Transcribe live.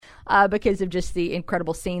because of just the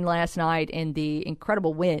incredible scene last night and the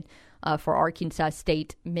incredible win for Arkansas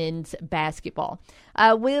State men's basketball.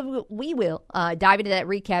 We will dive into that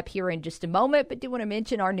recap here in just a moment, but do want to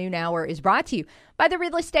mention our noon hour is brought to you by the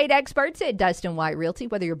real estate experts at Dustin White Realty.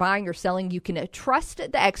 Whether you're buying or selling, you can trust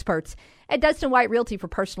the experts at Dustin White Realty for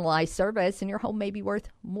personalized service, and your home may be worth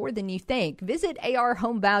more than you think. Visit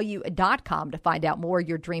arhomevalue.com to find out more.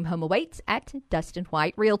 Your dream home awaits at Dustin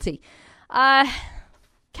White Realty.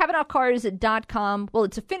 CavanaughCars.com. Well,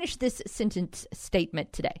 it's a finish this sentence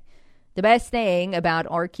statement today. The best thing about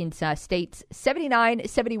Arkansas State's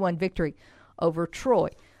 79-71 victory over Troy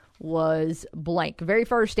was blank. Very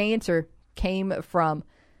first answer came from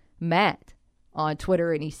Matt on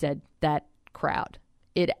Twitter, and he said, that crowd.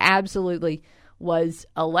 It absolutely was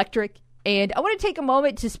electric. And I want to take a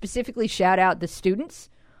moment to specifically shout out the students.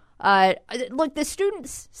 Look, the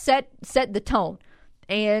students set the tone.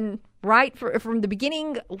 And right from the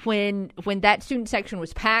beginning, when that student section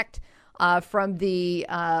was packed, from the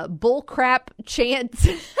bull crap chants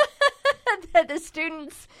that the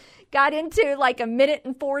students got into like a minute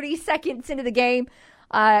and 40 seconds into the game.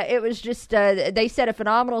 It was just, they set a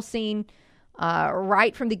phenomenal scene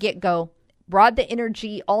right from the get-go, brought the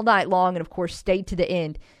energy all night long, and of course stayed to the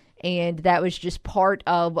end. And that was just part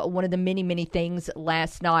of one of the many, many things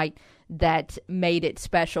last night that made it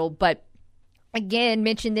special. But again,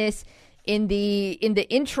 mention this in the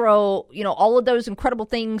intro, all of those incredible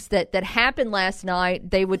things that happened last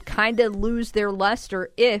night, they would kind of lose their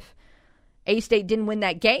luster if A-State didn't win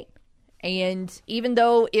that game. And even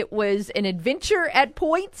though it was an adventure at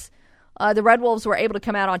points, the Red Wolves were able to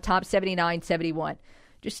come out on top 79-71.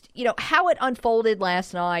 Just, how it unfolded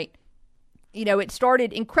last night, it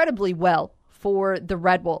started incredibly well for the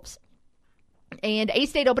Red Wolves. And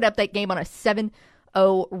A-State opened up that game on a 7-0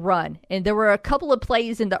 run. And there were a couple of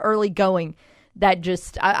plays in the early going that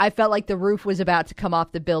just, I felt like the roof was about to come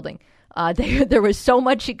off the building. There was so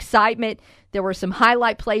much excitement. There were some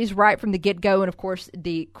highlight plays right from the get-go. And, of course,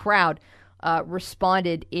 the crowd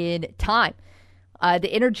responded in time.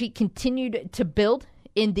 The energy continued to build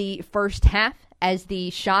in the first half as the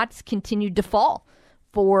shots continued to fall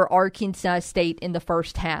for Arkansas State in the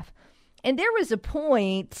first half. And there was a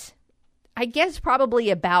point, I guess probably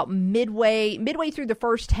about midway through the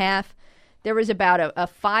first half, there was about a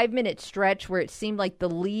 5-minute stretch where it seemed like the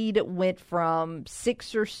lead went from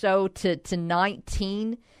 6 or so to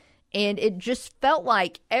 19. And it just felt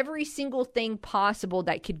like every single thing possible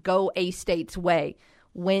that could go A-State's way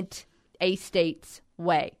went A-State's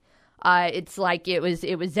way. It's like it was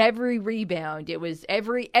every rebound. It was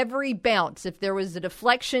every bounce. If there was a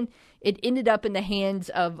deflection, it ended up in the hands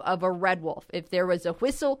of a Red Wolf. If there was a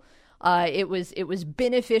whistle, it was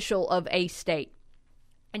beneficial of A-State.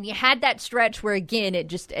 And you had that stretch where, again,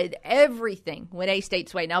 everything went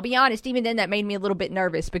A-State's way. Now, I'll be honest, even then that made me a little bit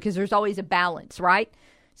nervous because there's always a balance, right?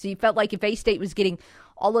 So you felt like if A-State was getting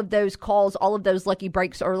all of those calls, all of those lucky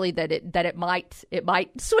breaks early, that it might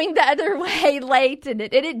swing the other way late, and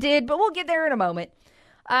it did, but we'll get there in a moment.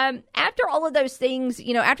 After all of those things,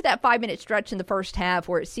 after that 5-minute stretch in the first half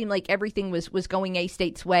where it seemed like everything was going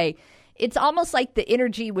A-State's way, it's almost like the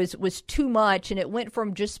energy was too much, and it went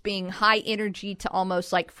from just being high energy to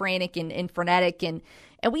almost like frantic and frenetic, and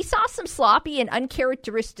we saw some sloppy and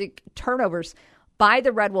uncharacteristic turnovers by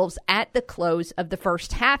the Red Wolves at the close of the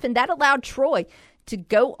first half, and that allowed Troy to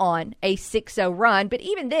go on a 6-0 run. But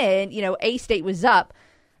even then, A-State was up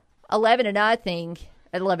 11-0,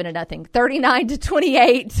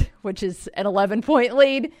 39-28, which is an 11-point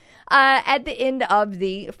lead at the end of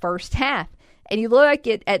the first half. And you look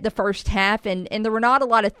at the first half, and there were not a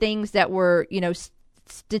lot of things that were,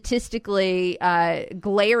 statistically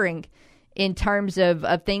glaring in terms of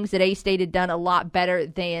things that A-State had done a lot better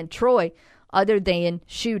than Troy, other than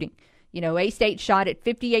shooting. A-State shot at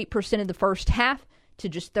 58% in the first half to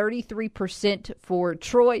just 33% for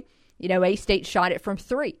Troy. A-State shot it from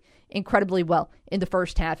 3 incredibly well in the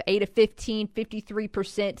first half, 8 of 15,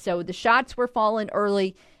 53%. So the shots were falling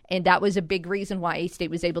early, and that was a big reason why A-State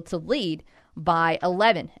was able to lead by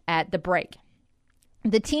 11 at the break.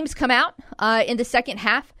 The teams come out in the second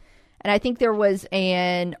half, and I think there was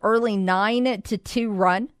an early 9-2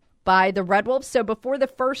 run by the Red Wolves. So before the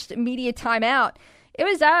first media timeout, it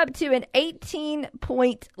was up to an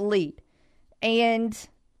 18-point lead. And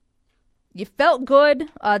you felt good.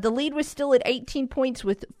 The lead was still at 18 points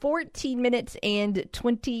with 14 minutes and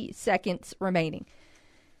 20 seconds remaining.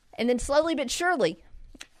 And then slowly but surely,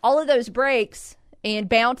 all of those breaks and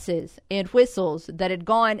bounces and whistles that had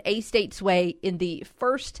gone A-State's way in the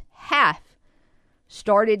first half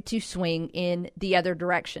started to swing in the other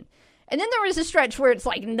direction. And then there was a stretch where it's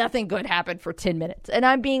like nothing good happened for 10 minutes. And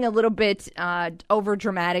I'm being a little bit over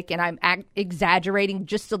dramatic, and I'm exaggerating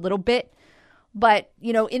just a little bit. But,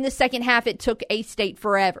 in the second half, it took A-State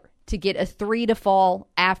forever to get a 3 to fall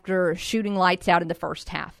after shooting lights out in the first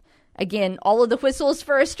half. Again, all of the whistles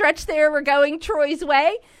for a stretch there were going Troy's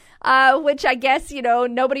way, which I guess,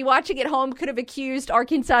 nobody watching at home could have accused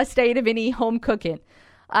Arkansas State of any home cooking.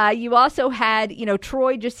 You also had,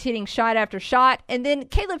 Troy just hitting shot after shot. And then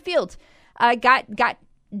Caleb Fields got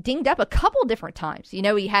dinged up a couple different times.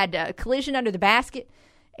 He had a collision under the basket,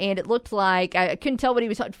 and it looked like, I couldn't tell what he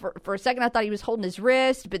was, for a second I thought he was holding his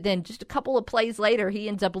wrist, but then just a couple of plays later, he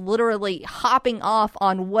ends up literally hopping off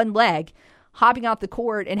on one leg, hopping off the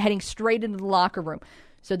court and heading straight into the locker room.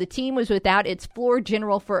 So the team was without its floor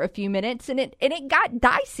general for a few minutes, and it got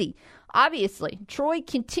dicey. Obviously, Troy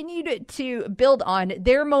continued to build on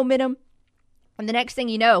their momentum, and the next thing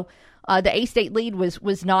you know, the A-State lead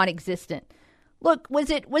was non-existent. Look, was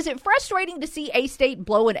it frustrating to see A-State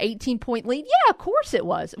blow an 18-point lead? Yeah, of course it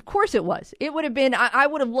was. Of course it was. It would have been, I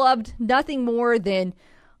would have loved nothing more than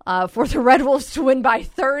for the Red Wolves to win by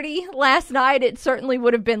 30 last night. It certainly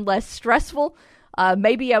would have been less stressful.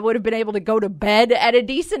 Maybe I would have been able to go to bed at a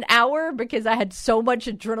decent hour because I had so much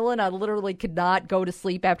adrenaline. I literally could not go to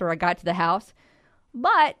sleep after I got to the house.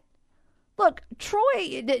 But look,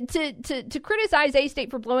 Troy, to criticize A-State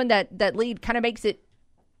for blowing that lead kind of makes it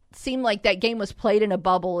seem like that game was played in a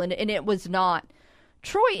bubble, and it was not.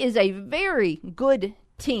 Troy is a very good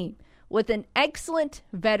team with an excellent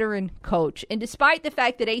veteran coach. And despite the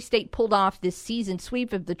fact that A-State pulled off this season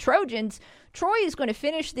sweep of the Trojans, Troy is going to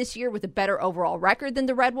finish this year with a better overall record than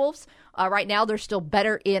the Red Wolves. Right now, they're still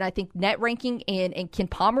better in, I think, net ranking and Ken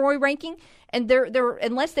Pomeroy ranking. And they're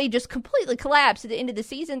unless they just completely collapse at the end of the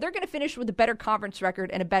season, they're going to finish with a better conference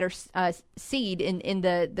record and a better seed in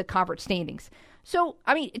the conference standings. So,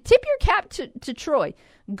 I mean, tip your cap to Troy.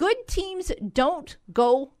 Good teams don't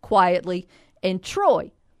go quietly, and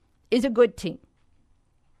Troy is a good team.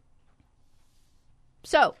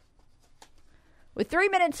 So, with 3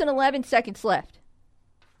 minutes and 11 seconds left,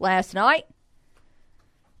 last night,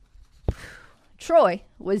 Troy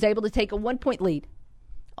was able to take a 1-point lead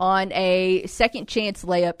on a second chance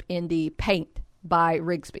layup in the paint by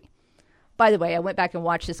Rigsby. By the way, I went back and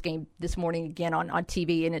watched this game this morning again on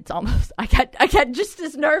TV, and it's almost, I got just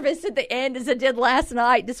as nervous at the end as I did last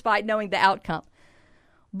night, despite knowing the outcome.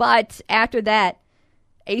 But after that,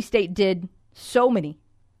 A-State did so many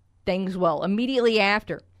things well. Immediately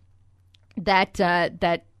after that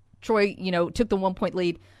Troy, took the 1-point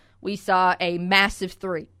lead, we saw a massive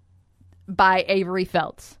 3 by Avery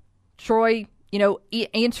Felts. Troy,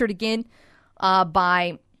 answered again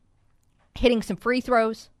by hitting some free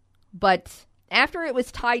throws. But after it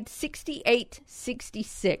was tied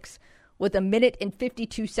 68-66 with 1 minute and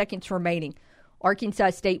 52 seconds remaining,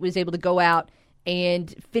 Arkansas State was able to go out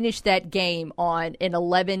and finish that game on an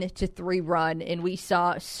 11-3 run. And we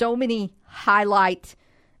saw so many highlight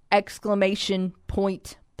exclamation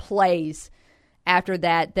point plays after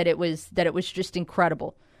that it was just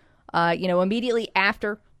incredible. Immediately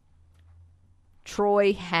after,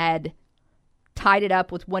 Troy had tied it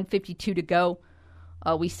up with 1:52 to go.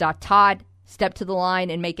 We saw Todd step to the line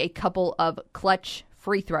and make a couple of clutch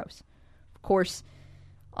free throws. Of course,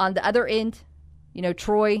 on the other end,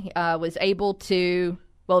 Troy was able to,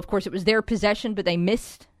 of course, it was their possession, but they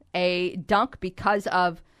missed a dunk because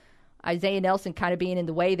of Isaiah Nelson kind of being in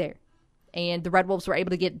the way there. And the Red Wolves were able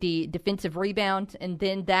to get the defensive rebound, and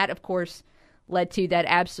then that, of course, led to that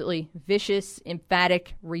absolutely vicious,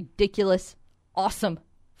 emphatic, ridiculous, awesome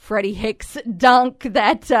Freddie Hicks dunk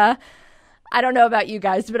that I don't know about you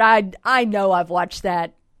guys, but I know I've watched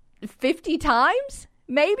that 50 times,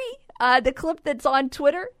 maybe, the clip that's on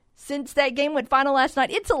Twitter since that game went final last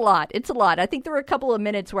night. It's a lot. I think there were a couple of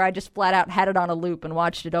minutes where I just flat out had it on a loop and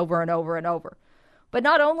watched it over and over and over. But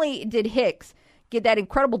not only did Hicks get that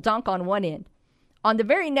incredible dunk on one end, on the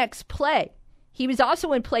very next play, he was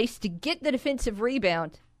also in place to get the defensive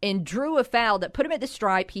rebound and drew a foul that put him at the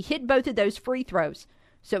stripe. He hit both of those free throws.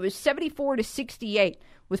 So it was 74-68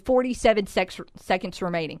 with 47 seconds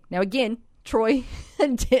remaining. Now, again, Troy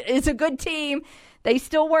is a good team. They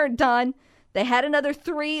still weren't done. They had another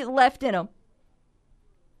 3 left in them.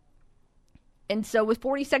 And so with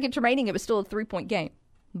 40 seconds remaining, it was still a 3-point game.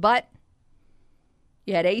 But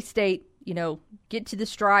you had A-State, get to the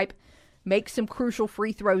stripe, make some crucial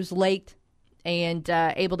free throws late, and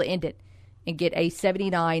able to end it and get a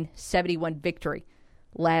 79-71 victory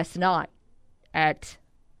last night at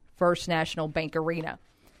First National Bank Arena.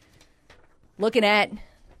 Looking at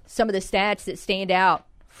some of the stats that stand out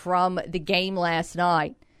from the game last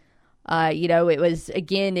night,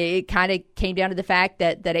 It kind of came down to the fact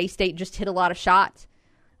that A-State just hit a lot of shots.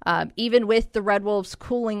 Even with the Red Wolves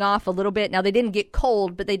cooling off a little bit. Now, they didn't get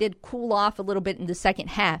cold, but they did cool off a little bit in the second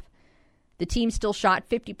half. The team still shot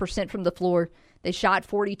 50% from the floor. They shot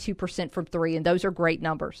 42% from three, and those are great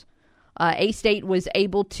numbers. A-State was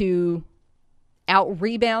able to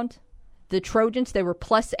out-rebound the Trojans. They were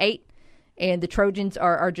 +8, and the Trojans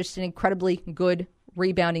are just an incredibly good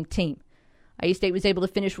rebounding team. A-State was able to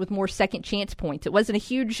finish with more second chance points. It wasn't a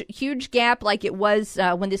huge gap like it was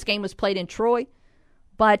when this game was played in Troy,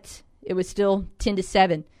 but it was still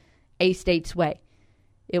 10-7 A-State's way.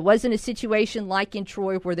 It wasn't a situation like in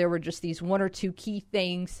Troy where there were just these one or two key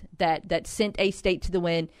things that sent A-State to the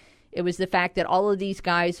win. It was the fact that all of these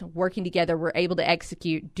guys working together were able to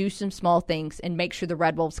execute, do some small things, and make sure the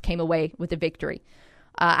Red Wolves came away with a victory.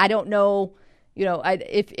 I don't know,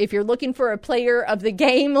 if you're looking for a player of the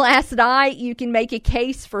game last night, you can make a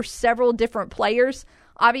case for several different players.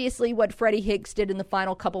 Obviously, what Freddie Hicks did in the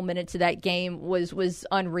final couple minutes of that game was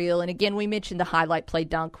unreal. And again, we mentioned the highlight play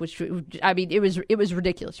dunk, which, it was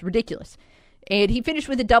ridiculous. And he finished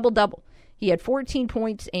with a double-double. He had 14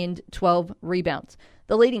 points and 12 rebounds.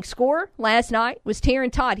 The leading scorer last night was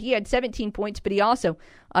Taryn Todd. He had 17 points, but he also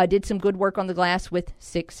did some good work on the glass with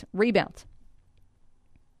 6 rebounds.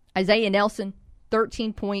 Isaiah Nelson,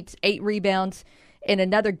 13 points, 8 rebounds, in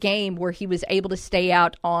another game where he was able to stay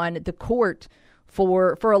out on the court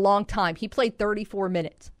for a long time. He played 34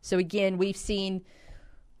 minutes. So again, we've seen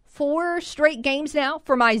 4 straight games now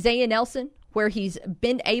from Isaiah Nelson where he's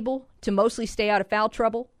been able to mostly stay out of foul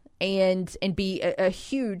trouble and be a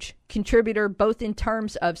huge contributor, both in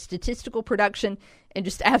terms of statistical production and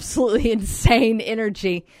just absolutely insane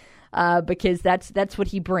energy, because that's what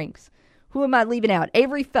he brings. Who am I leaving out?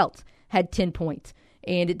 Avery Feltz had 10 points.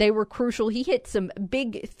 And they were crucial. He hit some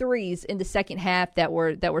big threes in the second half that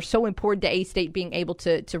were so important to A-State being able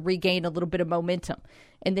to regain a little bit of momentum.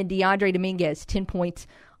 And then DeAndre Dominguez, 10 points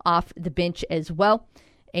off the bench as well.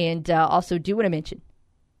 And also do want to mention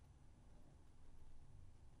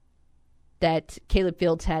that Caleb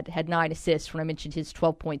Fields had 9 assists when I mentioned his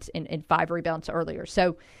 12 points and 5 rebounds earlier.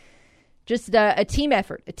 So just a team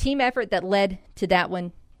effort that led to that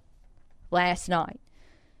one last night.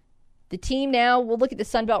 The team now, we'll look at the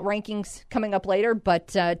Sun Belt rankings coming up later, but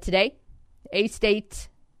today, A-State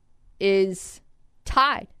is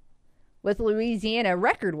tied with Louisiana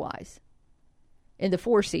record-wise in the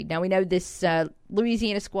 4 seed. Now, we know this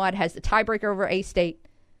Louisiana squad has the tiebreaker over A-State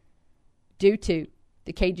due to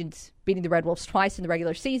the Cajuns beating the Red Wolves twice in the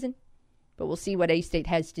regular season, but we'll see what A-State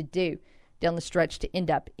has to do down the stretch to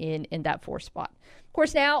end up in that 4 spot. Of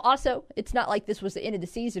course, now, also, it's not like this was the end of the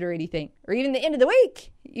season or anything, or even the end of the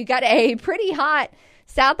week. You got a pretty hot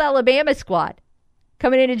South Alabama squad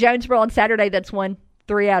coming into Jonesboro on Saturday that's won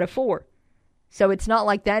 3 out of 4. So it's not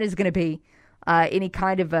like that is going to be any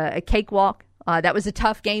kind of a cakewalk. That was a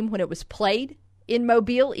tough game when it was played in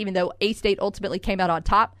Mobile, even though A-State ultimately came out on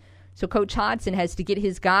top. So Coach Hodgson has to get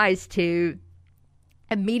his guys to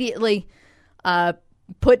immediately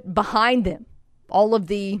put behind them all of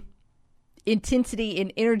the intensity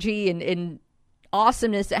and energy and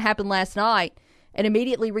awesomeness that happened last night and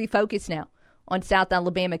immediately refocus now on South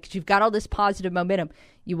Alabama, because you've got all this positive momentum.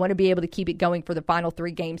 You want to be able to keep it going for the final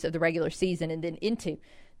 3 games of the regular season and then into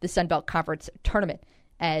the Sun Belt Conference tournament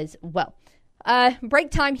as well.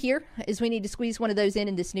 Break time here, as we need to squeeze one of those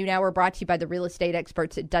in this noon hour, brought to you by the real estate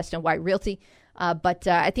experts at Dustin White Realty. But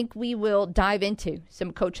I think we will dive into some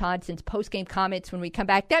of Coach Hodgson's post-game comments when we come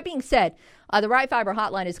back. That being said, the Right Fiber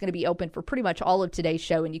hotline is going to be open for pretty much all of today's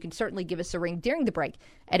show, and you can certainly give us a ring during the break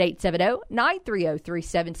at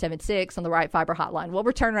 870-930-3776 on the Right Fiber hotline. We'll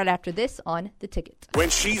return right after this on The Ticket. When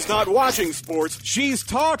she's not watching sports, she's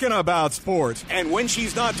talking about sports. And when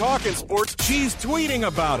she's not talking sports, she's tweeting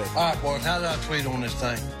about it. All right, boys, how do I tweet on this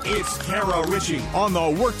thing? It's Tara Richey on the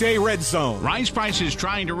Workday Redzone. Rice prices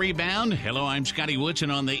trying to rebound. Hello, I'm Scotty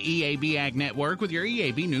Woodson on the EAB Ag Network with your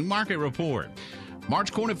EAB Noon Market Report.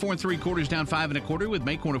 March corn at 4 3/4 down 5 1/4, with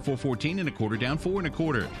May corn at 4 14 1/4 down 4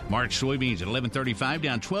 1/4. March soybeans at 11.35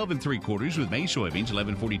 down 12 3/4, with May soybeans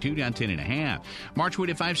 11.42 down 10 1/2. March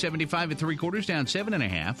wheat at 5.75 3/4 down 7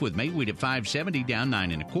 1/2, with May wheat at 5.70 down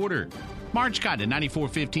 9 1/4. March cotton at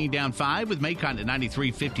 94.15 down 5, with May cotton at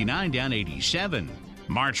 93.59 down 87.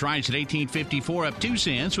 March rice at 18.54 up 2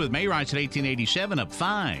 cents, with May rice at 18.87 up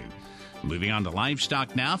 5. Moving on to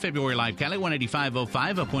livestock now. February live cattle at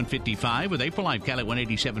 185.05, up 155, with April live cattle at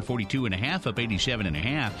 187.42.5, up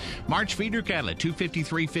 87.5. March feeder cattle at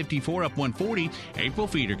 253.54, up 140. April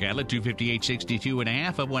feeder cattle at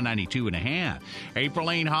 258.62.5, up 192.5. April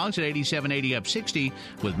lane hogs at 87.80, up 60,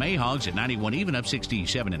 with May hogs at 91 even, up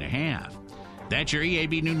 67.5. That's your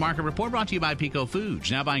EAB Noon Market Report, brought to you by Pico Foods.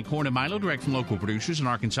 Now buying corn and Milo direct from local producers in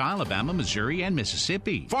Arkansas, Alabama, Missouri, and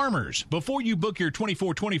Mississippi. Farmers, before you book your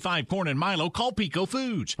 24-25 corn and Milo, call Pico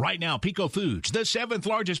Foods. Right now, Pico Foods, the 7th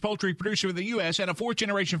largest poultry producer in the U.S. and a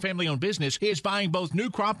 4th-generation family-owned business, is buying both new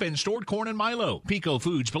crop and stored corn and Milo. Pico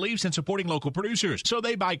Foods believes in supporting local producers, so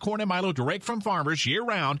they buy corn and Milo direct from farmers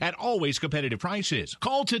year-round at always competitive prices.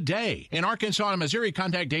 Call today. In Arkansas and Missouri,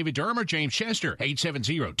 contact David Durham or James Chester,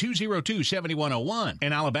 870-202-7101.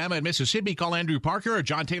 In Alabama and Mississippi, call Andrew Parker or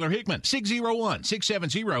John Taylor Hickman,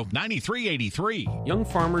 601-670-9383. Young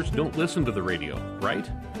farmers don't listen to the radio, right?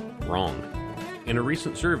 Wrong. In a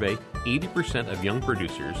recent survey, 80% of young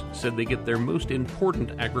producers said they get their most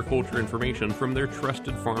important agriculture information from their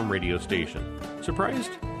trusted farm radio station.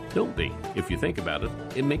 Surprised? Don't be. If you think about it,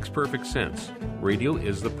 it makes perfect sense. Radio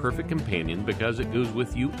is the perfect companion because it goes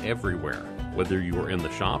with you everywhere. Whether you are in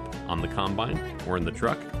the shop, on the combine, or in the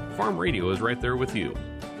truck, Farm Radio is right there with you.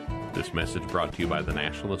 This message brought to you by the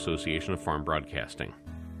National Association of Farm Broadcasting.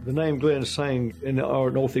 The name Glenn Sang in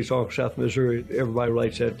our Northeast Arkansas, South Missouri, everybody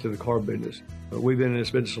relates that to the car business. We've been in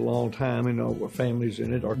this business a long time, and our family's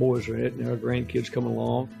in it, our boys are in it, and our grandkids come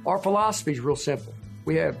along. Our philosophy is real simple.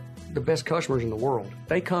 We have the best customers in the world.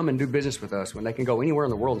 They come and do business with us when they can go anywhere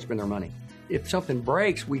in the world and spend their money. If something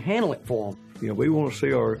breaks, we handle it for them. You know, we want to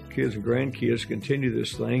see our kids and grandkids continue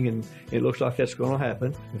this thing, and it looks like that's going to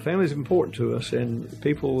happen. The family is important to us, and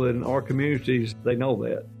people in our communities, they know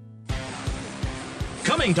that.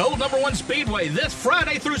 Coming to Old Number One Speedway this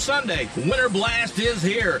Friday through Sunday. Winter Blast is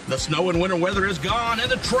here. The snow and winter weather is gone, and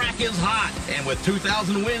the track is hot. And with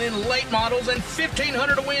 $2,000 to win in late models and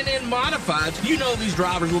 $1,500 to win in modifieds, you know these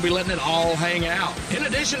drivers will be letting it all hang out. In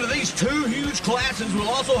addition to these two huge classes, we'll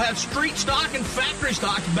also have street stock and factory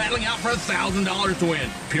stocks battling out for $1,000 to win.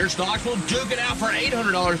 Pure stocks will duke it out for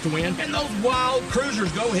 $800 to win, and those wild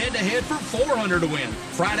cruisers go head-to-head for $400 to win.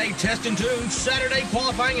 Friday, test and tune, Saturday,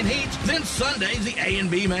 qualifying and heats, then Sunday's the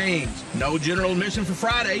A&B mains. No general admission for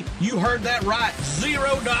Friday. You heard that right.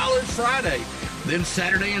 $0 Friday. Then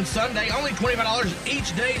Saturday and Sunday, only $25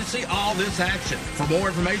 each day to see all this action. For more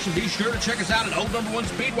information, be sure to check us out at Old Number One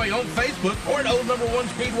Speedway on Facebook or at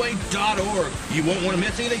oldnumberonespeedway.org. You won't want to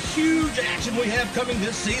miss any of the huge action we have coming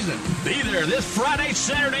this season. Be there this Friday,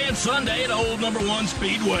 Saturday, and Sunday at Old Number One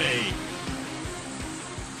Speedway.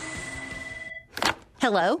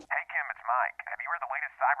 Hello? Hey, Kim, it's Mike. Have you read the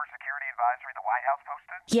latest cybersecurity advisory the White House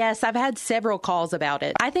posted? Yes, I've had several calls about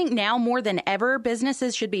it. I think now more than ever,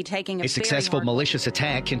 businesses should be taking a successful malicious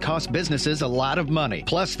attack can cost businesses a lot of money,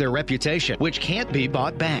 plus their reputation, which can't be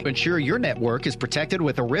bought back. Ensure your network is protected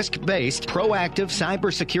with a risk-based, proactive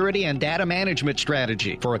cybersecurity and data management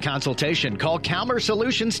strategy. For a consultation, call Calmer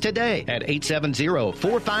Solutions today at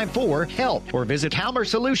 870-454-HELP or visit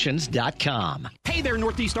calmersolutions.com. Hey there,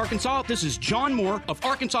 Northeast Arkansas. This is John Moore of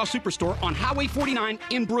Arkansas Superstore on Highway 49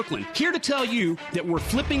 in Brooklyn. Here to tell you that we're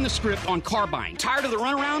flipping the script on car buying. Tired of the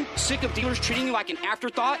runaround? Sick of dealers treating you like an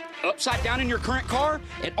afterthought? Upside down in your current car?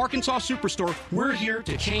 At Arkansas Superstore, we're here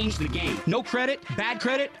to change the game. No credit, bad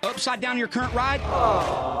credit, upside down in your current ride?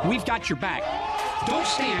 We've got your back. Don't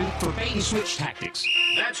stand for bait and switch tactics.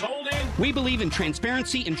 That's holding. We believe in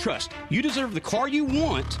transparency and trust. You deserve the car you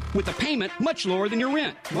want with a payment much lower than your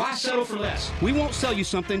rent. Why settle for less? We won't sell you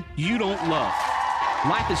something you don't love.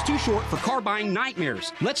 Life is too short for car buying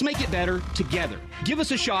nightmares. Let's make it better together. Give us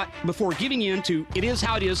a shot before giving in to it is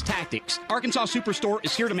how it is tactics. Arkansas Superstore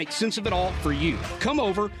is here to make sense of it all for you. Come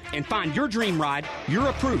over and find your dream ride. You're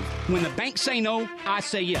approved. When the banks say no, I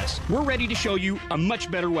say yes. We're ready to show you a much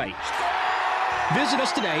better way. Visit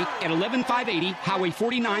us today at 11580 Highway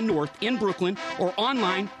 49 North in Brooklyn or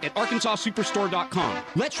online at arkansassuperstore.com.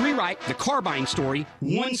 Let's rewrite the car buying story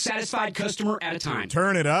one satisfied customer at a time.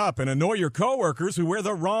 Turn it up and annoy your coworkers who wear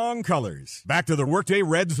the wrong colors. Back to the Workday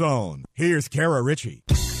Redzone. Here's Kara Richey.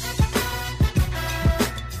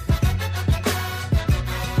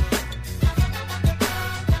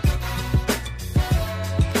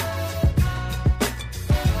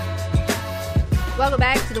 Welcome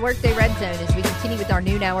back to the Workday Red Zone as we continue with our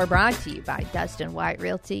noon hour brought to you by Dustin White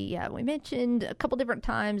Realty. We mentioned a couple different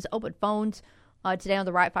times open phones today on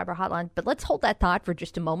the Right Fiber Hotline, but let's hold that thought for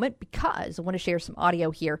just a moment because I want to share some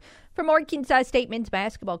audio here from Arkansas State men's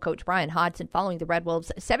basketball coach Bryan Hodgson following the Red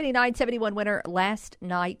Wolves' 79-71 winner last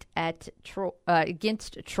night at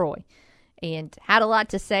against Troy. and had a lot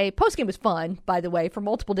to say. Postgame was fun, by the way, for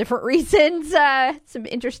multiple different reasons. Some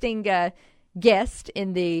interesting guests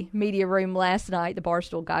in the media room last night. The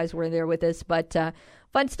Barstool guys were there with us, but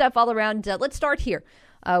fun stuff all around. Let's start here,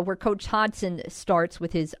 where Coach Hodgson starts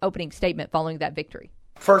with his opening statement following that victory.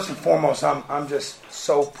 First and foremost, I'm just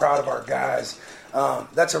so proud of our guys.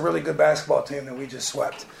 That's a really good basketball team that we just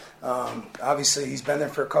swept. Obviously, he's been there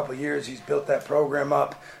for a couple of years. He's built that program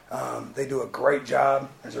up. They do a great job.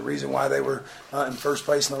 There's a reason why they were in first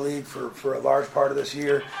place in the league for a large part of this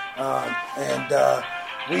year. I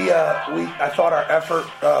thought our effort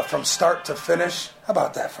from start to finish. How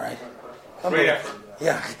about that, Frank? Great effort.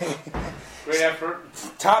 Yeah. Great effort.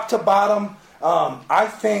 Top to bottom. I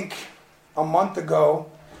think a month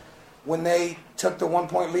ago, when they took the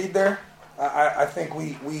 1-point lead there, I think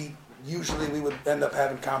we usually would end up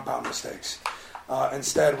having compound mistakes.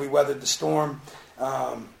 Instead, we weathered the storm.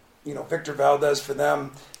 Victor Valdez for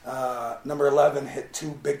them, number 11, hit 2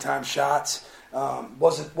 big-time shots.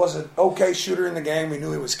 Was an okay shooter in the game. We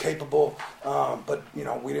knew he was capable, but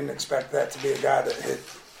we didn't expect that to be a guy that hit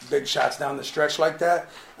big shots down the stretch like that.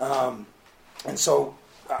 And so,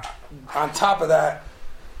 on top of that,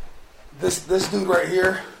 this dude right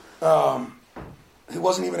here, he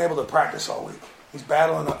wasn't even able to practice all week. He's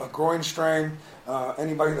battling a groin strain.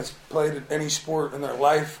 Anybody that's played any sport in their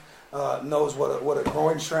life knows what a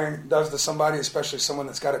groin strain does to somebody, especially someone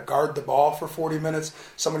that's got to guard the ball for 40 minutes,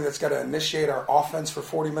 somebody that's got to initiate our offense for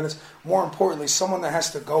 40 minutes. More importantly, someone that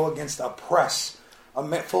has to go against a press,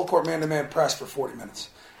 a full-court man-to-man press for 40 minutes.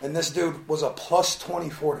 And this dude was a plus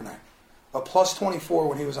 24 tonight, a plus 24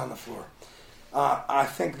 when he was on the floor. I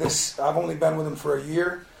think I've only been with him for a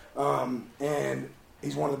year, and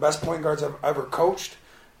he's one of the best point guards I've ever coached.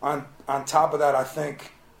 On top of that,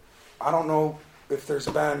 I don't know if there's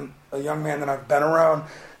been a young man that I've been around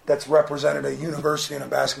that's represented a university and a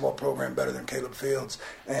basketball program better than Caleb Fields.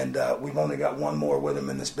 And we've only got one more with him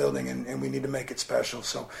in this building, and we need to make it special.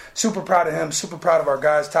 So super proud of him, super proud of our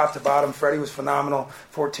guys top to bottom. Freddie was phenomenal,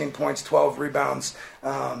 14 points, 12 rebounds.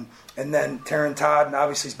 And then Taryn Todd,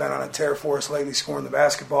 obviously, has been on a tear for us lately, scoring the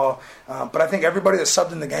basketball. But I think everybody that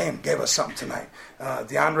subbed in the game gave us something tonight.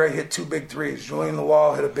 DeAndre hit 2 big threes. Julian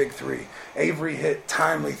Lawal hit a big 3. Avery hit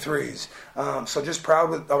timely threes. So just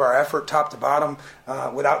proud of our effort top to bottom.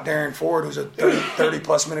 Without Darren Ford, who's a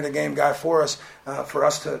 30-plus minute a game guy for us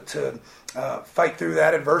to fight through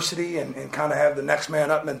that adversity and kind of have the next man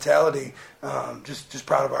up mentality. Just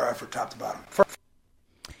proud of our effort top to bottom.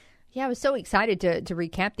 Yeah, I was so excited to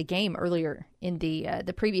recap the game earlier in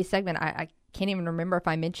the previous segment. I can't even remember if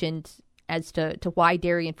I mentioned as to why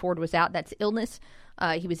Darian Ford was out. That's illness.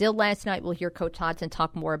 He was ill last night. We'll hear Coach Hodgson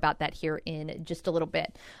talk more about that here in just a little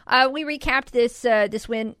bit. We recapped this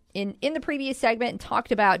win in the previous segment and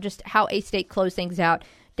talked about just how A-State closed things out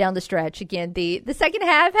down the stretch. Again, the second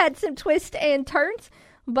half had some twists and turns.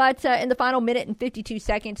 But in the final minute and 52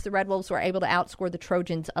 seconds, the Red Wolves were able to outscore the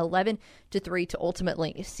Trojans 11-3 to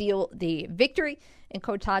ultimately seal the victory. And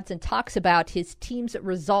Coach Hodgson talks about his team's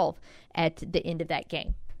resolve at the end of that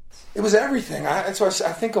game. It was everything. That's why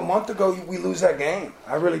I think a month ago we lose that game.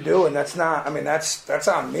 I really do, and that's not. I mean, that's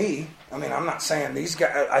on me. I mean, I'm not saying these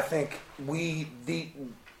guys. I think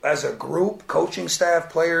as a group, coaching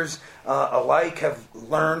staff, players alike, have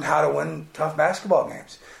learned how to win tough basketball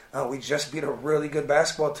games. We just beat a really good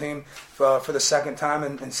basketball team for the second time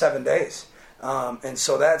in 7 days. And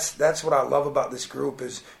so that's what I love about this group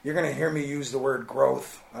is you're going to hear me use the word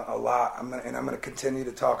growth a lot. I'm going to continue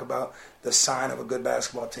to talk about the sign of a good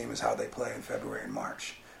basketball team is how they play in February and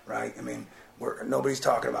March, right? I mean, nobody's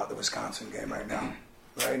talking about the Wisconsin game right now,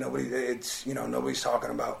 right? Nobody's talking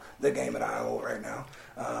about the game at Iowa right now.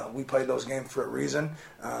 We played those games for a reason,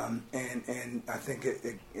 and I think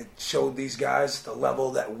it showed these guys the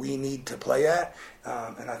level that we need to play at,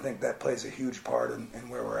 and I think that plays a huge part in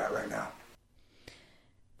where we're at right now.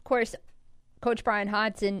 Of course, Coach Bryan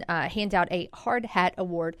Hodgson hands out a Hard Hat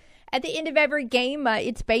Award. At the end of every game,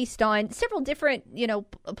 it's based on several different,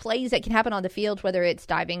 plays that can happen on the field, whether it's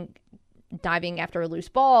diving after a loose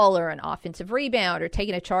ball or an offensive rebound or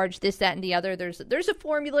taking a charge, this, that, and the other. There's a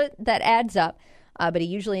formula that adds up, but he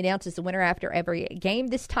usually announces the winner after every game.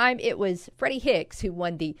 This time it was Freddie Hicks who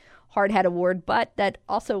won the Hard Hat Award, but that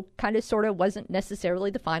also kind of sort of wasn't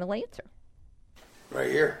necessarily the final answer. Right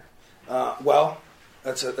here. Well,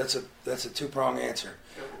 that's a two-pronged answer,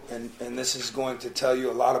 and this is going to tell you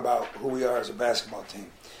a lot about who we are as a basketball team.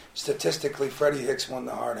 Statistically, Freddie Hicks won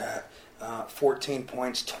the hard hat. 14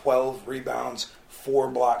 points, 12 rebounds, 4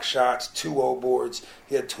 block shots, 2 O boards.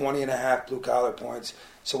 He had 20.5 blue-collar points.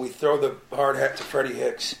 So we throw the hard hat to Freddie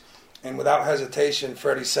Hicks, and without hesitation,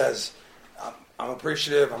 Freddie says, I'm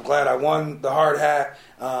appreciative. I'm glad I won the hard hat.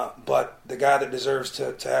 But the guy that deserves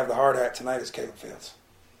to have the hard hat tonight is Caleb Fields.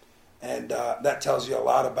 And that tells you a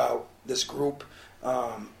lot about this group,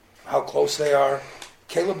 how close they are.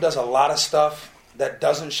 Caleb does a lot of stuff that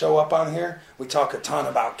doesn't show up on here. We talk a ton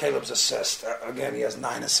about Caleb's assists. Again, he has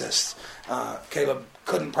 9 assists. Caleb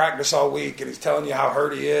couldn't practice all week, and he's telling you how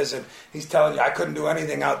hurt he is, and he's telling you, I couldn't do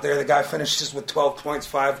anything out there. The guy finishes with 12 points,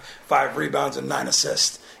 5 rebounds, and 9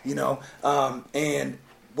 assists, and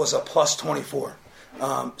was a plus 24.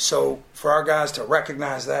 So for our guys to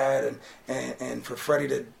recognize that and for Freddie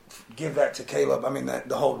to give that to Caleb, I mean,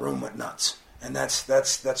 the whole room went nuts. And that's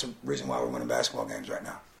a reason why we're winning basketball games right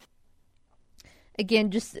now.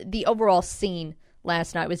 Again, just the overall scene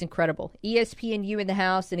last night was incredible. ESPNU in the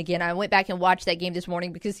house. And again, I went back and watched that game this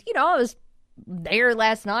morning because, I was there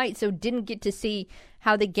last night, so didn't get to see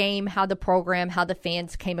how the game, how the program, how the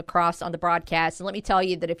fans came across on the broadcast. And let me tell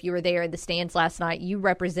you that if you were there in the stands last night, you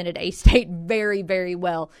represented A-State very, very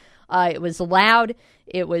well. It was loud.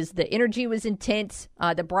 The energy was intense.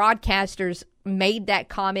 The broadcasters made that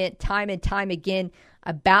comment time and time again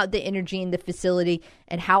about the energy in the facility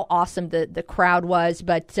and how awesome the crowd was.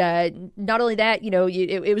 But not only that,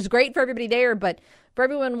 it was great for everybody there, but for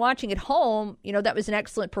everyone watching at home, that was an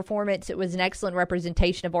excellent performance. It was an excellent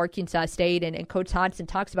representation of Arkansas State, and Coach Hodgson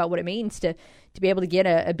talks about what it means to be able to get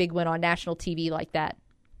a big win on national TV like that.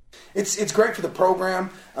 It's great for the program.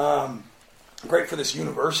 Great for this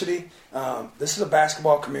university. This is a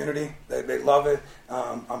basketball community. They love it.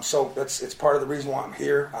 It's part of the reason why I'm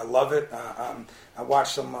here. I love it. I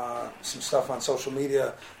watched some stuff on social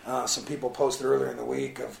media. Some people posted earlier in the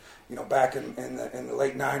week of back in the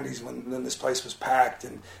late '90s when this place was packed,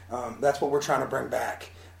 and that's what we're trying to bring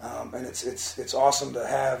back. And it's awesome to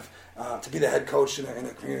have to be the head coach in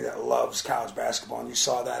a community that loves college basketball, and you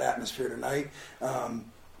saw that atmosphere tonight.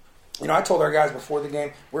 I told our guys before the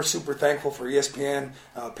game, we're super thankful for ESPN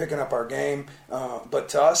picking up our game, but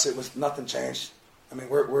to us, it was nothing changed. I mean,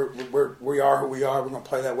 we are who we are. We're going to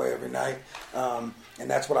play that way every night, and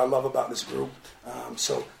that's what I love about this group.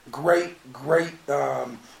 So great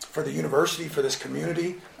for the university, for this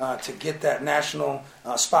community to get that national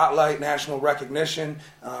spotlight, national recognition,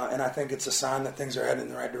 and I think it's a sign that things are heading in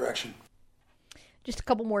the right direction. Just a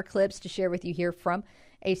couple more clips to share with you here from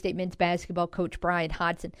A-State men's basketball coach Bryan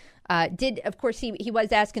Hodgson. Of course, he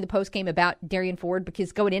was asking the postgame about Darian Ford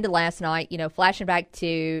because going into last night, flashing back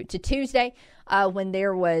to Tuesday when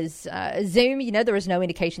there was Zoom, there was no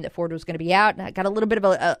indication that Ford was going to be out. And I got a little bit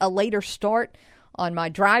of a later start on my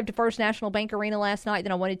drive to First National Bank Arena last night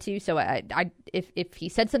than I wanted to. So if he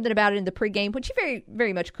said something about it in the pregame, which he very,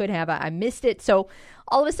 very much could have, I missed it. So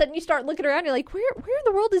all of a sudden you start looking around, you're like, where in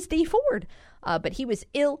the world is D Ford? But he was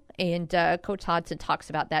ill, and Coach Hodgson talks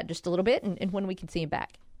about that just a little bit and when we can see him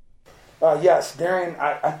back. Yes, Darian,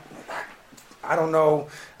 I don't know,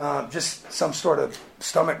 just some sort of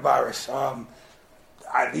stomach virus.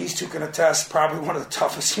 These two can attest, probably one of the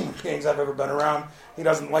toughest human beings I've ever been around. He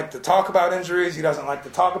doesn't like to talk about injuries. He doesn't like to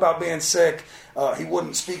talk about being sick. He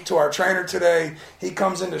wouldn't speak to our trainer today. He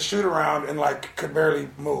comes into shoot around and could barely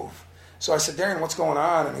move. So I said, Darian, what's going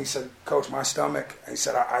on? And he said, Coach, my stomach. He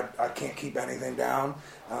said, I can't keep anything down.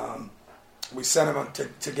 We sent him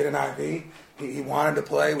to get an IV. He wanted to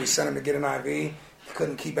play. We sent him to get an IV. He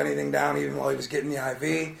couldn't keep anything down even while he was getting the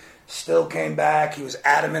IV. Still came back. He was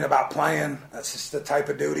adamant about playing. That's just the type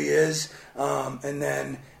of dude he is. And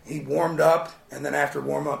then he warmed up. And then after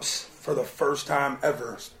warm-ups, for the first time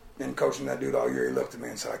ever in coaching that dude all year, he looked at me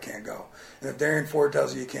and said, I can't go. And if Darian Ford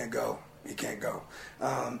tells you can't go, you can't go.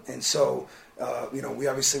 And so,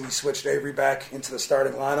 we switched Avery back into the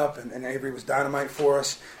starting lineup, and Avery was dynamite for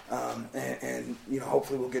us. And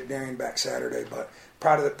hopefully we'll get Darian back Saturday. But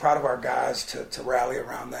proud of our guys to rally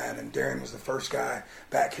around that. And Darian was the first guy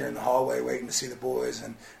back here in the hallway waiting to see the boys.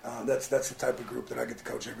 And that's the type of group that I get to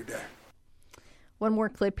coach every day. One more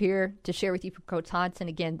clip here to share with you from Coach Hodgson.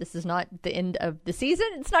 Again, this is not the end of the season.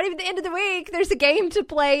 It's not even the end of the week. There's a game to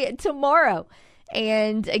play tomorrow.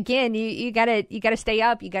 And again, you gotta stay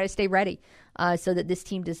up. You gotta stay ready so that this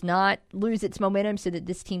team does not lose its momentum. So that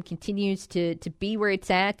this team continues to be where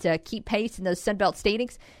it's at, keep pace in those Sunbelt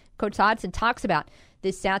standings. Coach Hodgson talks about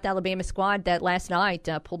this South Alabama squad that last night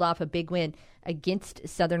pulled off a big win against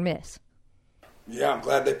Southern Miss. Yeah, I'm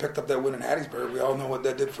glad they picked up that win in Hattiesburg. We all know what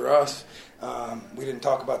that did for us. We didn't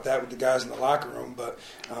talk about that with the guys in the locker room, but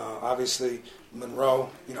obviously Monroe,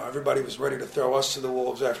 everybody was ready to throw us to the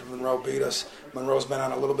wolves after Monroe beat us. Monroe's been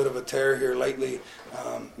on a little bit of a tear here lately.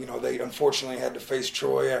 They unfortunately had to face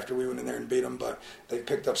Troy after we went in there and beat them, but they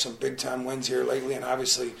picked up some big-time wins here lately, and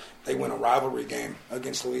obviously they win a rivalry game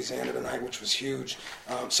against Louisiana tonight, which was huge.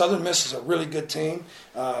 Southern Miss is a really good team.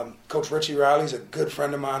 Coach Richey Riley's a good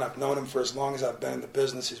friend of mine. I've known him for as long as I've been in the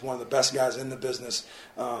business. He's one of the best guys in the business.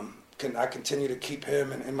 I continue to keep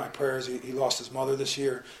him in my prayers. He lost his mother this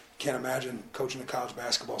year. Can't imagine coaching a college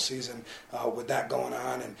basketball season with that going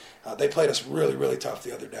on. And they played us really, really tough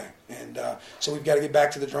the other day. And so we've got to get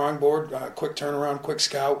back to the drawing board, quick turnaround, quick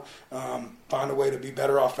scout, find a way to be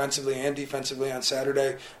better offensively and defensively on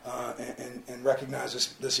Saturday, and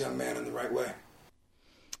recognize this young man in the right way.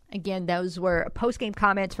 Again, those were post-game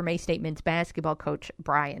comments from A-Statement's basketball coach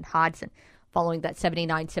Bryan Hodgson following that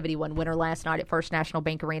 79-71 winner last night at First National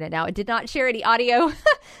Bank Arena. Now, I did not share any audio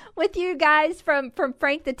with you guys from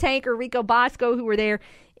Frank the Tank or Rico Bosco, who were there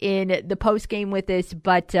in the post-game with us,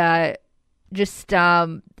 but it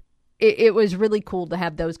was really cool to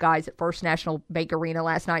have those guys at First National Bank Arena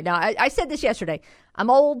last night. Now, I said this yesterday. I'm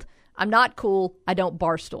old. I'm not cool. I don't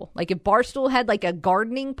Barstool. Like, if Barstool had, like, a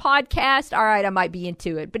gardening podcast, all right, I might be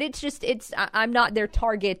into it. But I'm not their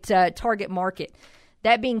target market.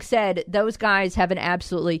 That being said, those guys have an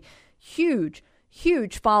absolutely huge,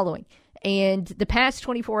 huge following. And the past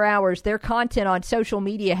 24 hours, their content on social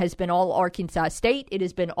media has been all Arkansas State. It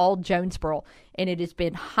has been all Jonesboro. And it has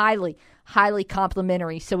been highly, highly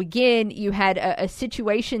complimentary. So, again, you had a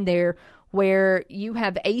situation there where you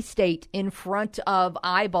have A-State in front of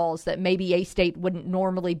eyeballs that maybe A-State wouldn't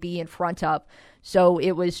normally be in front of. So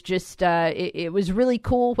it was just, it was really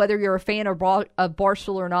cool. Whether you're a fan of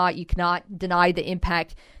Barstool or not, you cannot deny the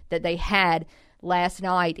impact that they had last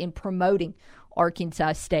night in promoting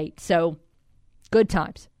Arkansas State. So good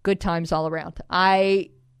times all around. I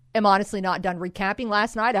am honestly not done recapping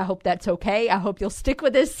last night. I hope that's okay. I hope you'll stick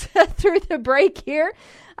with us through the break here.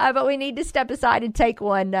 But we need to step aside and take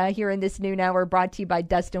one here in this noon hour, brought to you by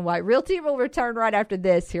Dustin White Realty. We'll return right after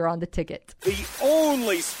this here on The Ticket. The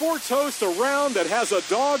only sports host around that has a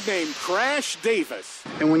dog named Crash Davis.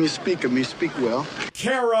 And when you speak of me, speak well.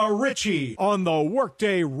 Kara Richey on the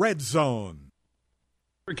Workday Redzone.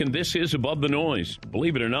 And this is Above the Noise.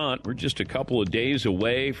 Believe it or not, we're just a couple of days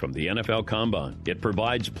away from the NFL Combine. It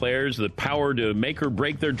provides players the power to make or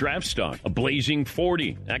break their draft stock. A blazing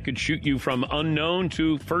 40. That could shoot you from unknown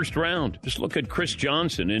to first round. Just look at Chris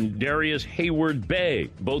Johnson and Darius Hayward-Bay.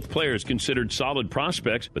 Both players considered solid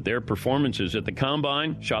prospects, but their performances at the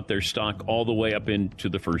Combine shot their stock all the way up into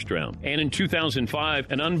the first round. And in 2005,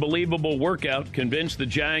 an unbelievable workout convinced the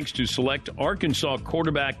Jags to select Arkansas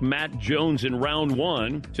quarterback Matt Jones in round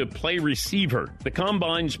 1 to play receiver. The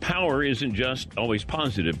Combine's power isn't just always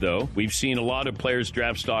positive, though. We've seen a lot of players'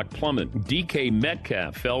 draft stock plummet. DK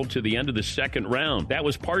Metcalf fell to the end of the second round. That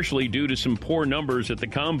was partially due to some poor numbers at the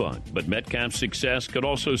Combine, but Metcalf's success could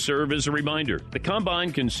also serve as a reminder. The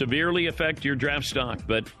Combine can severely affect your draft stock,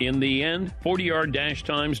 but in the end, 40-yard dash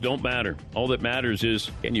times don't matter. All that matters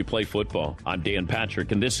is, can you play football? I'm Dan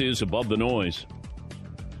Patrick, and this is Above the Noise.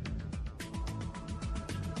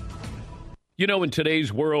 You know, in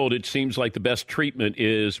today's world, it seems like the best treatment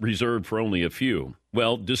is reserved for only a few.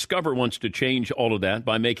 Well, Discover wants to change all of that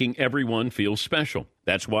by making everyone feel special.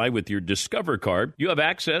 That's why with your Discover card, you have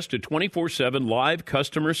access to 24/7 live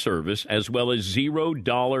customer service as well as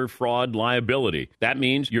 $0 fraud liability. That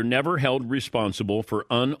means you're never held responsible for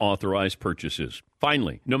unauthorized purchases.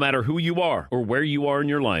 Finally, no matter who you are or where you are in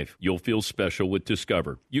your life, you'll feel special with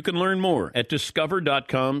Discover. You can learn more at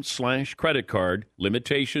discover.com/credit card.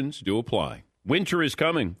 Limitations do apply. Winter is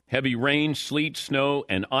coming. Heavy rain, sleet, snow,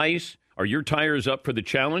 and ice. Are your tires up for the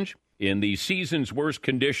challenge? In the season's worst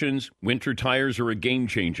conditions, winter tires are a game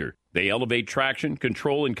changer. They elevate traction,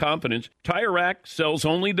 control, and confidence. Tire Rack sells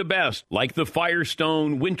only the best, like the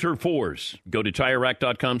Firestone Winter Force. Go to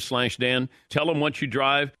TireRack.com/Dan. Tell them what you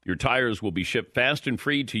drive. Your tires will be shipped fast and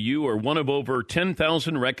free to you or one of over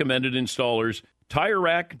 10,000 recommended installers.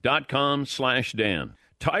 TireRack.com/Dan.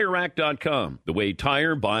 TireRack.com, the way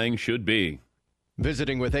tire buying should be.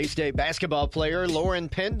 Visiting with A-State basketball player Lauren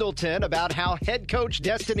Pendleton about how head coach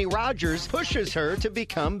Destiny Rogers pushes her to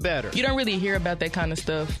become better. You don't really hear about that kind of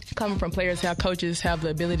stuff coming from players, how coaches have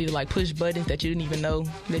the ability to push buttons that you didn't even know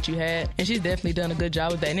that you had. And she's definitely done a good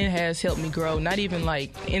job with that. And it has helped me grow, not even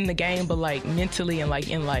in the game, but mentally and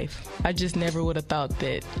in life. I just never would have thought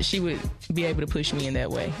that she would be able to push me in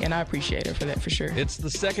that way. And I appreciate her for that, for sure. It's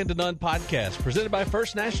the Second to None podcast presented by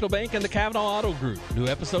First National Bank and the Kavanaugh Auto Group. New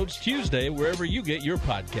episodes Tuesday wherever you get your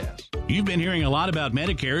podcast. You've been hearing a lot about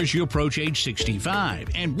Medicare as you approach age 65,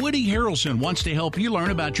 and Woody Harrelson wants to help you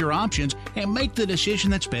learn about your options and make the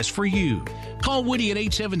decision that's best for you. Call Woody at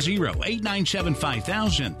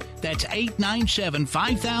 870-897-5000. That's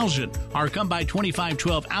 897-5000. Or come by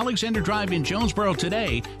 2512 Alexander Drive in Jonesboro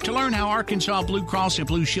today to learn how Arkansas Blue Cross and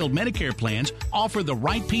Blue Shield Medicare plans offer the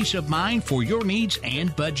right peace of mind for your needs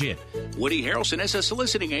and budget. Woody Harrelson is a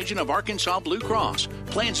soliciting agent of Arkansas Blue Cross.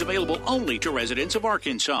 Plans available only to residents of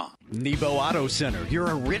Arkansas. Nebo Auto Center,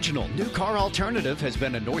 your original new car alternative, has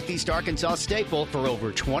been a Northeast Arkansas staple for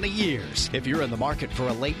over 20 years. If you're in the market for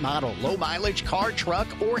a late model, low mileage car, truck,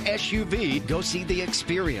 or SUV, go see the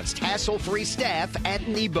experienced, hassle-free staff at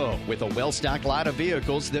Nebo with a well-stocked lot of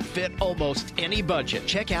vehicles that fit almost any budget.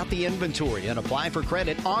 Check out the inventory and apply for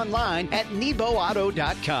credit online at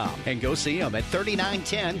NeboAuto.com and go see them at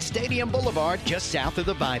 3910 Stadium Boulevard, just south of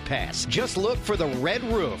the bypass. Just look for the red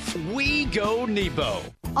roof. We go Nebo.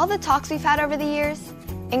 All the talks we've had over the years,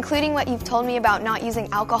 including what you've told me about not using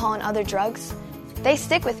alcohol and other drugs, they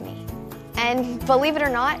stick with me. And believe it or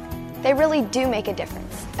not, they really do make a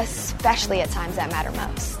difference, especially at times that matter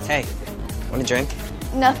most. Hey, want a drink?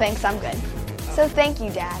 No thanks, I'm good. So thank you,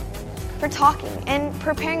 Dad, for talking and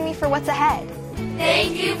preparing me for what's ahead.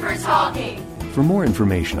 Thank you for talking. For more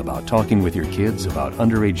information about talking with your kids about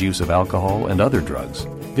underage use of alcohol and other drugs,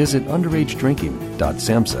 visit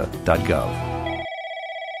underagedrinking.samhsa.gov.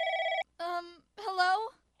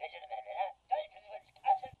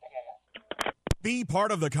 Be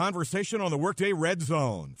part of the conversation on the Workday Red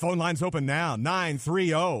Zone. Phone lines open now,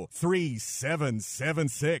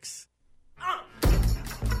 930-3776.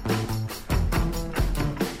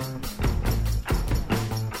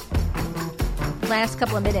 Last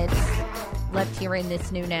couple of minutes left here in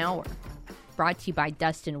this noon hour. Brought to you by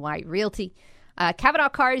Dustin White Realty.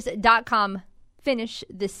 CavanaughCars.com. Finish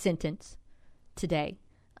this sentence today.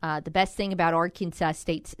 The best thing about Arkansas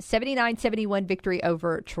State's 79-71 victory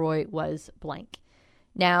over Troy was blank.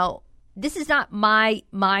 Now, this is not my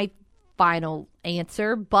final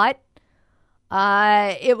answer, but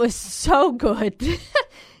it was so good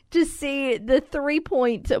to see the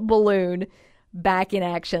 3-point balloon back in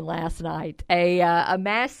action last night. A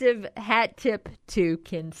massive hat tip to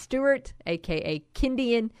Ken Stewart, a.k.a.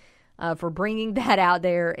 Kindian, for bringing that out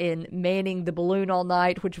there and manning the balloon all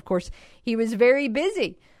night, which, of course, he was very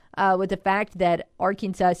busy with the fact that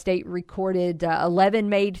Arkansas State recorded 11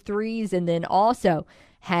 made threes and then also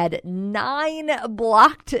had 9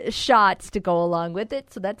 blocked shots to go along with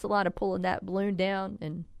it. So that's a lot of pulling that balloon down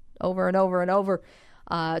and over and over and over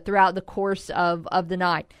throughout the course of the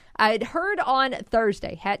night. I had heard on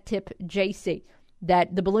Thursday, hat tip JC,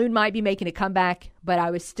 that the balloon might be making a comeback, but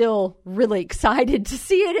I was still really excited to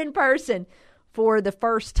see it in person for the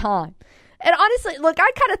first time. And honestly, look,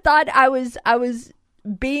 I kind of thought I was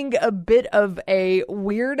being a bit of a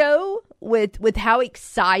weirdo with how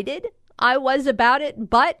excited I was about it,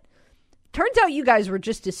 but turns out you guys were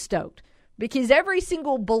just as stoked, because every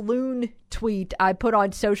single balloon tweet I put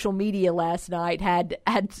on social media last night had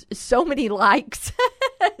so many likes,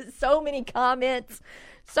 so many comments,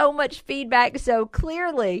 so much feedback. So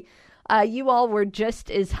clearly, you all were just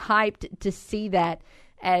as hyped to see that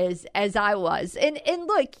as I was. And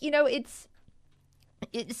look, you know, it's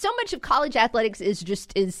so much of college athletics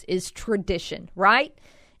is tradition, right?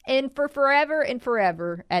 And for forever and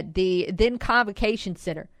forever at the then Convocation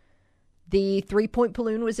Center, the 3-point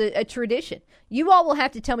balloon was a tradition. You all will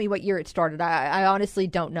have to tell me what year it started. I honestly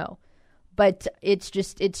don't know. But it's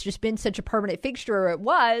just been such a permanent fixture, or it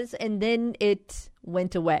was, and then it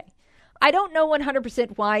went away. I don't know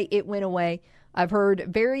 100% why it went away. I've heard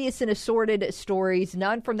various and assorted stories,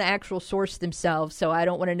 none from the actual source themselves, so I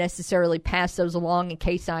don't want to necessarily pass those along in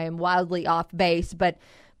case I am wildly off base. But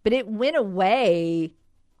it went away,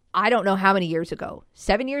 I don't know how many years ago.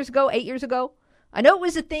 7 years ago? 8 years ago? I know it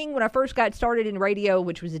was a thing when I first got started in radio,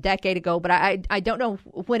 which was a decade ago, but I don't know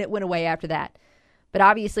when it went away after that. But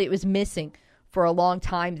obviously it was missing for a long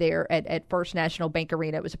time there at First National Bank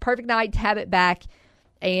Arena. It was a perfect night to have it back.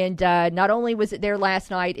 And not only was it there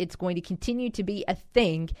last night, it's going to continue to be a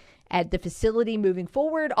thing at the facility moving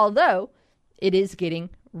forward, although it is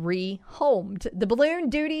getting rehomed. The balloon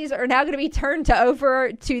duties are now going to be turned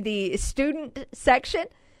over to the student section,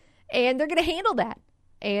 and they're going to handle that.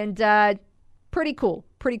 And pretty cool.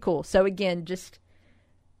 So again, just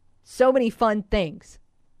so many fun things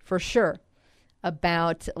for sure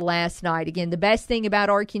about last night. Again, the best thing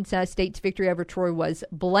about Arkansas State's victory over Troy was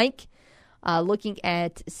blank. Looking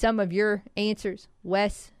at some of your answers,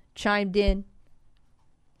 Wes chimed in,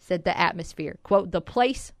 said the atmosphere. Quote, the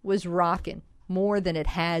place was rocking more than it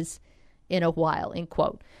has in a while, end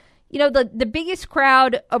quote. the biggest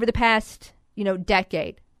crowd over the past,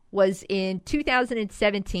 decade was in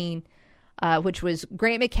 2017, which was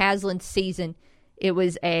Grant McCaslin's season. It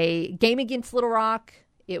was a game against Little Rock.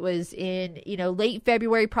 It was in, late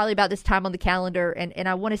February, probably about this time on the calendar. And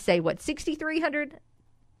I want to say, 6,300,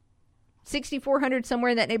 6,400,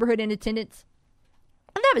 somewhere in that neighborhood in attendance.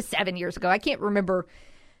 And that was 7 years ago. I can't remember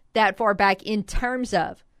that far back in terms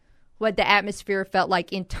of what the atmosphere felt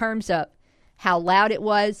like, in terms of how loud it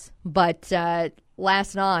was. But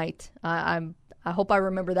last night, I hope I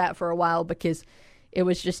remember that for a while, because it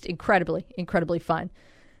was just incredibly, incredibly fun.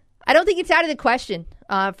 I don't think it's out of the question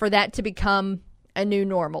for that to become a new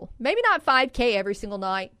normal. Maybe not 5K every single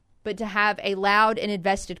night, but to have a loud and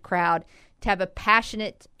invested crowd, to have a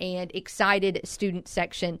passionate and excited student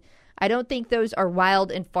section. I don't think those are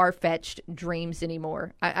wild and far-fetched dreams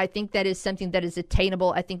anymore. I think that is something that is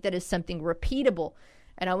attainable. I think that is something repeatable.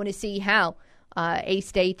 And I want to see how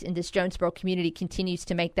A-State and this Jonesboro community continues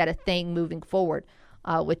to make that a thing moving forward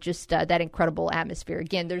with just that incredible atmosphere.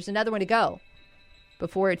 Again, there's another one to go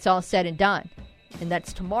before it's all said and done, and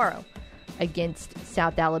that's tomorrow against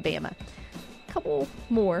South Alabama. A couple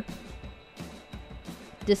more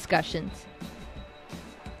discussions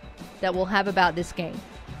that we'll have about this game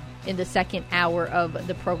in the second hour of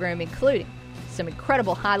the program, including some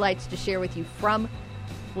incredible highlights to share with you from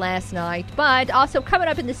last night. But also coming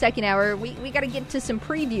up in the second hour, we got to get to some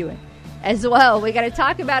previewing as well. We got to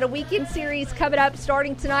talk about a weekend series coming up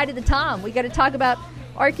starting tonight at the Tom. We got to talk about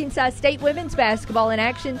Arkansas State women's basketball in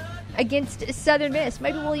action against Southern Miss.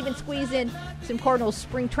 Maybe we'll even squeeze in some Cardinals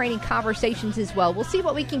spring training conversations as well. We'll see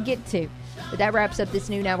what we can get to. But that wraps up this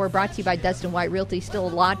noon hour, brought to you by Dustin White Realty. Still a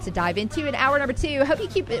lot to dive into in hour number 2. Hope you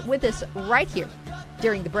keep it with us right here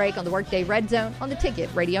during the break on the Workday Redzone on the Ticket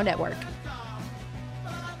Radio Network.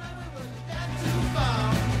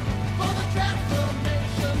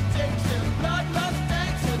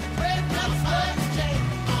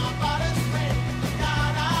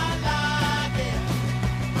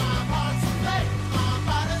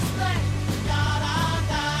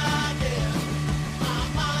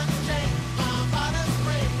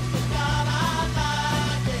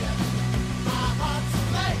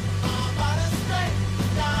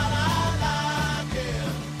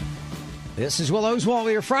 This is Will Oswald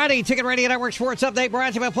with your Friday Ticket Radio Network Sports Update,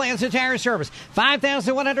 brought to you by Plaza Tire Service.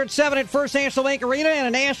 5,107 at First National Bank Arena, and a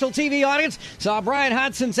national TV audience saw Bryan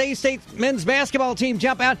Hodgson's A-State men's basketball team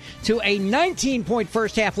jump out to a 19-point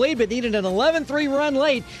first-half lead, but needed an 11-3 run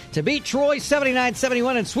late to beat Troy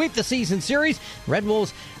 79-71 and sweep the season series. Red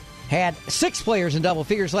Wolves had 6 players in double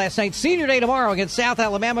figures last night. Senior Day tomorrow against South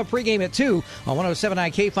Alabama. Pregame at 2 on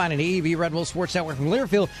 107.9 KFIN and EEB Red Bull Sports Network from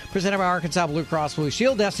Learfield, presented by Arkansas Blue Cross Blue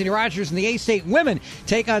Shield. Destiny Rogers and the A-State women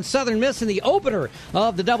take on Southern Miss in the opener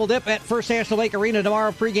of the Double Dip at First National Bank Arena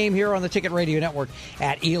tomorrow. Pregame here on the Ticket Radio Network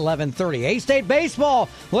at 11:30. A-State baseball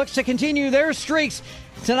looks to continue their streaks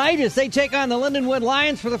tonight as they take on the Lindenwood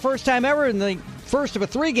Lions for the first time ever in the first of a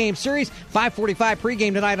 3-game series. 5:45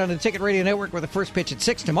 pregame tonight on the Ticket Radio Network with the first pitch at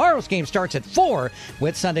 6. Tomorrow's game starts at 4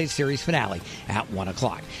 with Sunday's series finale at 1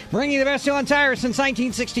 o'clock. Bringing you the best on tires since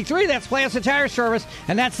 1963. That's Plaza Tire Service,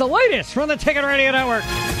 and that's the latest from the Ticket Radio Network.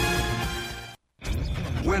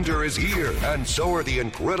 Winter is here, and so are the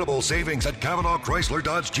incredible savings at Cavanaugh Chrysler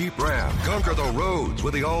Dodge Jeep Ram. Conquer the roads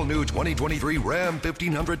with the all-new 2023 Ram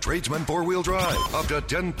 1500 Tradesman 4-wheel drive. Up to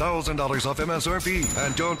 $10,000 off MSRP.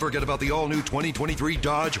 And don't forget about the all-new 2023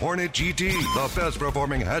 Dodge Hornet GT, the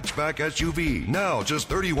best-performing hatchback SUV. Now just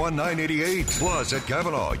 $31,988. Plus, at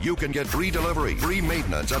Cavanaugh, you can get free delivery, free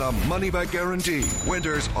maintenance, and a money-back guarantee.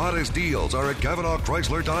 Winter's hottest deals are at Cavanaugh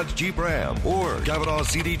Chrysler Dodge Jeep Ram or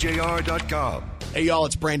CavanaughCDJR.com. Hey, y'all,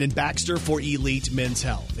 it's Brandon Baxter for Elite Men's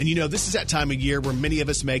Health. And this is that time of year where many of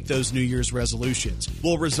us make those New Year's resolutions.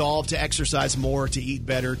 We'll resolve to exercise more, to eat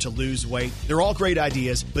better, to lose weight. They're all great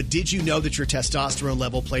ideas, but did you know that your testosterone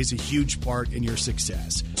level plays a huge part in your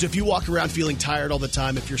success? So if you walk around feeling tired all the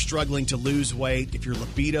time, if you're struggling to lose weight, if your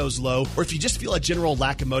libido's low, or if you just feel a general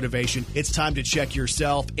lack of motivation, it's time to check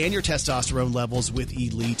yourself and your testosterone levels with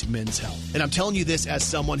Elite Men's Health. And I'm telling you this as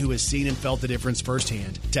someone who has seen and felt the difference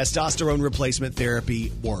firsthand. Testosterone replacement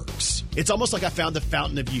therapy works. It's almost like I found the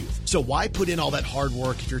fountain of youth. So why put in all that hard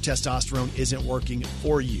work if your testosterone isn't working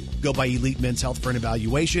for you? Go by Elite Men's Health for an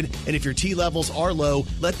evaluation, and if your T levels are low,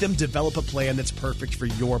 let them develop a plan that's perfect for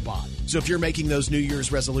your body. So if you're making those New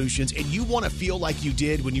Year's resolutions and you want to feel like you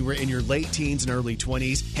did when you were in your late teens and early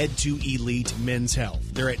 20s, head to Elite Men's Health.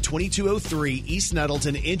 They're at 2203 East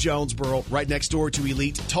Nettleton in Jonesboro, right next door to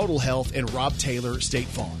Elite Total Health and Rob Taylor State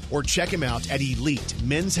Farm. Or check them out at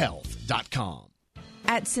EliteMen'sHealth.com.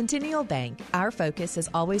 At Centennial Bank, our focus has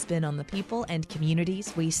always been on the people and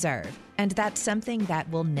communities we serve, and that's something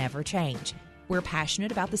that will never change. We're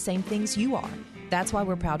passionate about the same things you are. That's why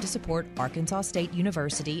we're proud to support Arkansas State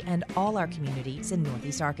University and all our communities in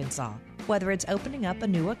Northeast Arkansas. Whether it's opening up a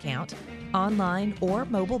new account, online or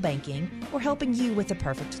mobile banking, or helping you with the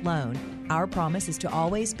perfect loan, our promise is to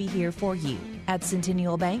always be here for you. At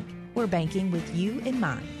Centennial Bank, we're banking with you in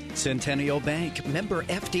mind. Centennial Bank, member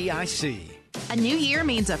FDIC. A new year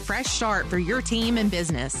means a fresh start for your team and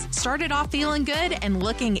business. Start it off feeling good and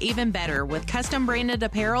looking even better with custom branded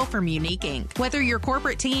apparel from Unique Ink. Whether your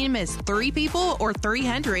corporate team is 3 people or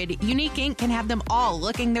 300, Unique Ink can have them all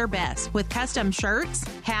looking their best with custom shirts,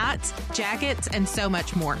 hats, jackets, and so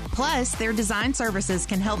much more. Plus, their design services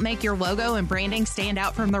can help make your logo and branding stand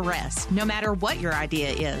out from the rest, no matter what your idea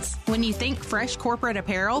is. When you think fresh corporate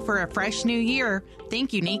apparel for a fresh new year,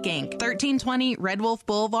 think Unique Ink. 1320 Red Wolf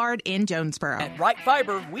Boulevard in Jonesboro. At Right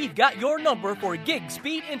Fiber, we've got your number for gig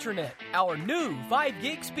speed internet. Our new 5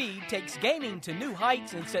 gig speed takes gaming to new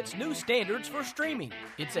heights and sets new standards for streaming.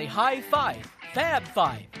 It's a high 5, Fab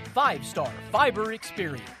 5, 5-star fiber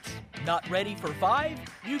experience. Not ready for 5?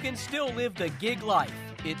 You can still live the gig life.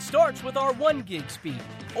 It starts with our 1 gig speed,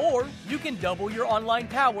 or you can double your online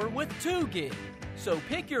power with 2 gig. So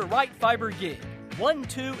pick your Right Fiber gig, 1,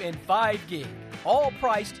 2, and 5 gig. All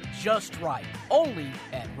priced just right. Only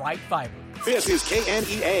at Right Fiber. This is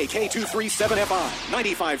KNEA K237FI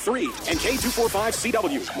 95.3 and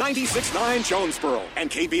K245CW 96.9 Jonesboro and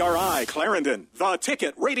KBRI Clarendon, the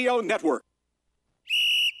Ticket Radio Network.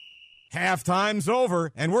 Halftime's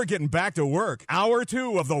over, and we're getting back to work. Hour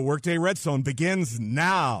 2 of the Workday Redzone begins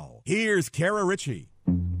now. Here's Kara Richey.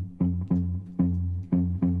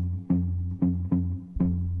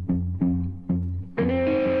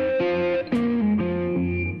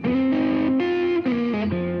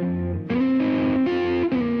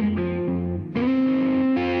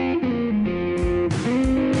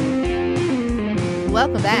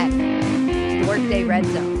 Welcome back to the Workday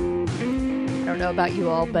Redzone. I don't know about you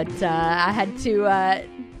all, but I had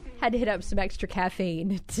to hit up some extra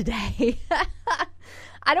caffeine today.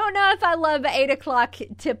 I don't know if I love 8 o'clock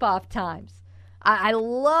tip-off times. I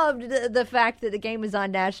loved the fact that the game was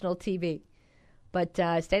on national TV, but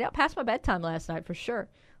stayed out past my bedtime last night for sure.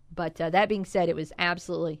 But that being said, it was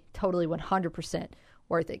absolutely, totally 100%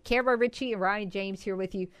 worth it. Kara Richey and Ryan James here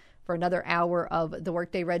with you for another hour of the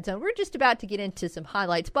Workday Redzone. We're just about to get into some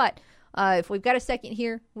highlights, but if we've got a second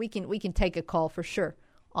here, we can take a call for sure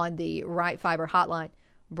on the Right Fiber hotline,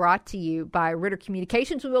 brought to you by Ritter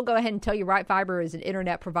Communications. We will go ahead and tell you Right Fiber is an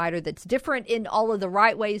internet provider that's different in all of the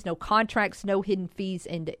right ways, no contracts, no hidden fees,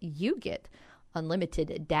 and you get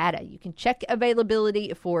unlimited data. You can check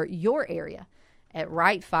availability for your area at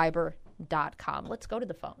rightfiber.com. Let's go to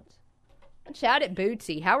the phones. Shout at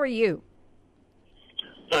Bootsy. How are you?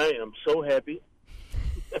 I am so happy.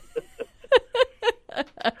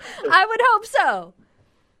 I would hope so.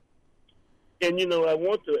 And, you know, I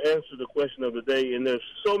want to answer the question of the day, and there's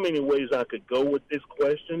so many ways I could go with this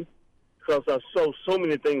question because I saw so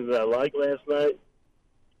many things that I liked last night.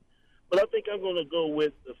 But I think I'm going to go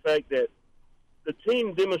with the fact that the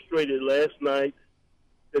team demonstrated last night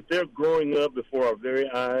that they're growing up before our very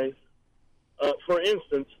eyes. For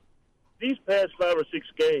instance, these past 5 or 6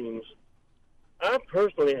 games, I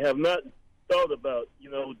personally have not thought about,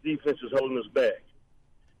 defenses holding us back.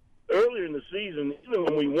 Earlier in the season, even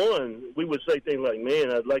when we won, we would say things like,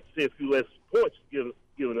 man, I'd like to see a few less points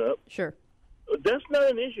given up. Sure. That's not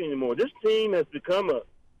an issue anymore. This team has become a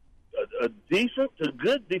decent to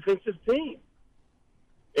good defensive team.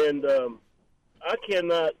 And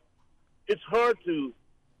it's hard to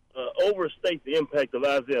overstate the impact of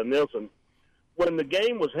Isaiah Nelson. When the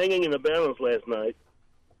game was hanging in the balance last night,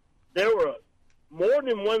 there were more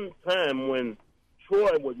than one time when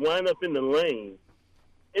Troy would wind up in the lane,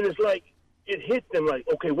 and it's like it hit them like,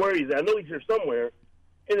 okay, where is he? I know he's here somewhere.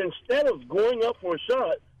 And instead of going up for a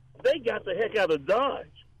shot, they got the heck out of Dodge.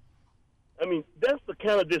 I mean, that's the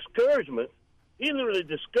kind of discouragement. He literally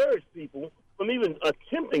discouraged people from even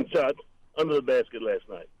attempting shots under the basket last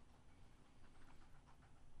night.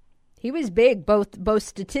 He was big, both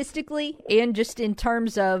statistically and just in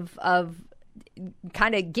terms of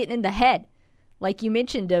kind of getting in the head, like you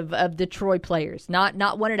mentioned, of the Troy players,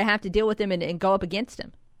 not wanting to have to deal with him and go up against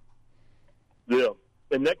him. Yeah,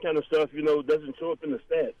 and that kind of stuff, doesn't show up in the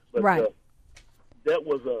stats. But, right.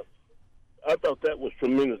 I thought that was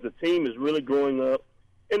tremendous. The team is really growing up.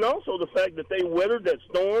 And also the fact that they weathered that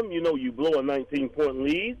storm. You blow a 19-point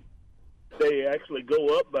lead. They actually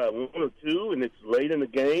go up by 1 or 2, and it's late in the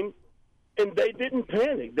game. And they didn't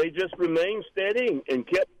panic. They just remained steady and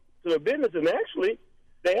kept to their business. And actually,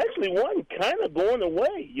 they actually won kind of going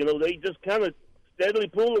away. You know, they just kind of steadily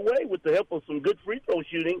pulled away with the help of some good free throw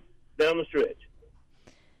shooting down the stretch.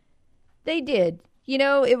 They did. You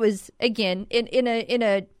know, it was, again, in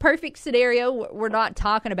a perfect scenario, we're not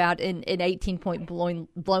talking about an 18-point blown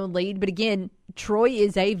lead. But, again, Troy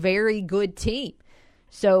is a very good team.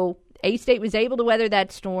 So A-State was able to weather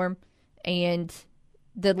that storm. And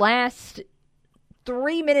the last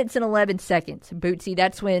 3 minutes and 11 seconds, Bootsy,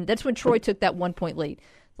 that's when Troy took that 1-point lead.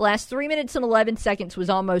 The last 3 minutes and 11 seconds was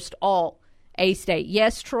almost all A-State.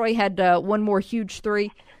 Yes, Troy had one more huge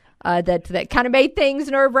three. That kind of made things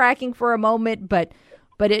nerve-wracking for a moment, but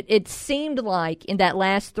it seemed like in that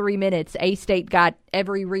last 3 minutes, A-State got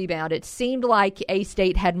every rebound. It seemed like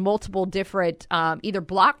A-State had multiple different either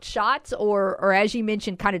blocked shots or as you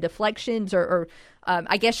mentioned, kind of deflections or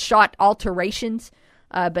I guess shot alterations,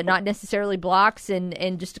 but not necessarily blocks,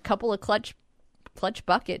 and just a couple of clutch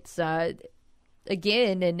buckets.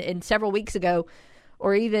 Again, and several weeks ago,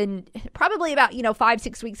 or even probably about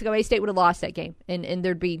 5-6 weeks ago, A-State would have lost that game, and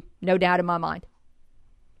there'd be no doubt in my mind.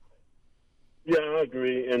 Yeah, I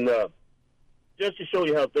agree. And just to show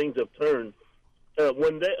you how things have turned,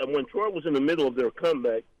 when Troy was in the middle of their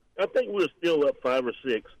comeback, I think we were still up 5 or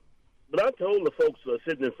 6. But I told the folks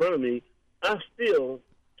sitting in front of me, I still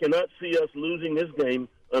cannot see us losing this game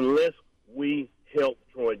unless we help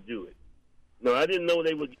Troy do it. Now, I didn't know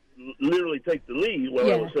they would literally take the lead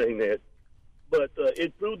while I was saying that. But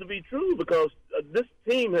it proved to be true because this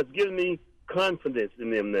team has given me confidence in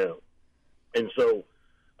them now. And so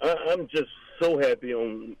I'm just so happy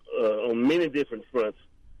on many different fronts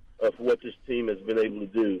for what this team has been able to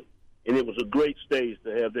do. And it was a great stage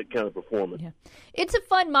to have that kind of performance. Yeah. It's a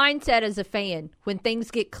fun mindset as a fan when things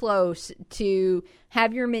get close to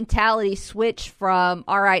have your mentality switch from,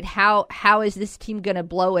 all right, how is this team going to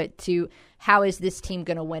blow it, to how is this team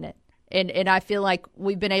going to win it? And I feel like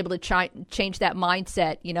we've been able to change that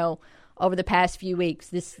mindset, over the past few weeks.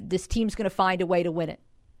 This team's going to find a way to win it.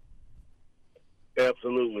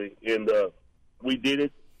 Absolutely. And we did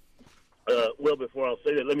it. Well, before I'll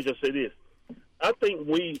say that, let me just say this. I think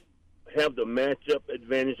we have the matchup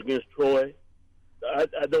advantage against Troy.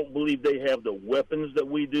 I don't believe they have the weapons that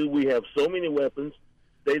we do. We have so many weapons.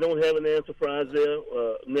 They don't have an answer for Isaiah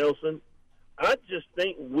Nelson. I just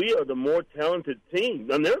think we are the more talented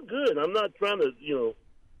team. And they're good. I'm not trying to,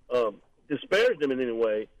 disparage them in any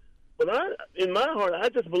way. But in my heart, I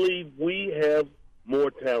just believe we have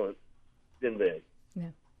more talent than they.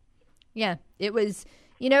 Yeah. It was,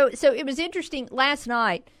 so it was interesting last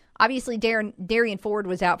night. Obviously, Darian Ford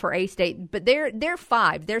was out for A-State, but they're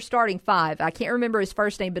 5. They're starting 5. I can't remember his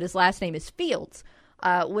first name, but his last name is Fields,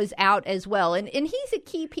 was out as well. And he's a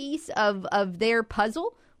key piece of their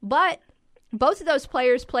puzzle, but both of those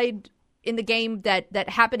players played in the game that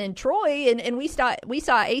happened in Troy, and we saw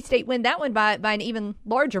A-State win that one by an even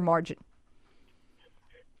larger margin.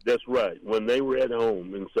 That's right. When they were at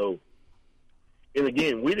home, and so, and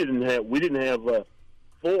again, we didn't have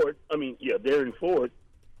Ford. Darian Ford.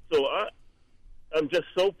 So I'm just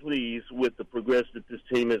so pleased with the progress that this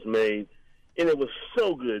team has made, and it was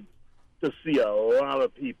so good to see a lot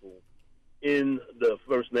of people in the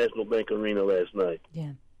First National Bank Arena last night.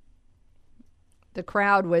 Yeah. The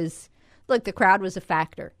crowd was a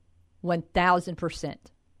factor, 1,000%.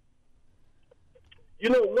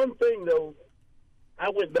 One thing, though, I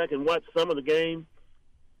went back and watched some of the game.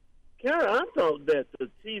 Kara, I thought that the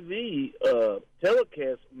TV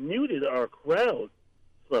telecast muted our crowd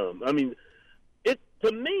some. I mean,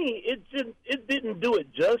 to me, it didn't do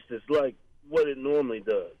it justice like what it normally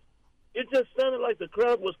does. It just sounded like the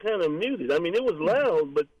crowd was kind of muted. I mean, it was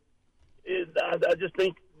loud, but I just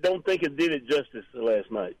don't think it did it justice last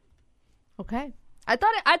night. Okay, I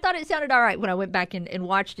thought it sounded all right when I went back and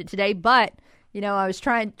watched it today, but I was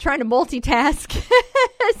trying to multitask,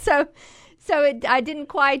 so I didn't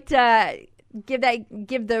quite give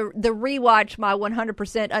the rewatch my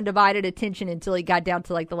 100% undivided attention until it got down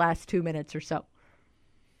to like the last 2 minutes or so.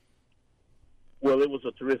 Well, it was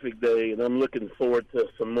a terrific day, and I'm looking forward to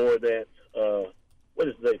some more of that. What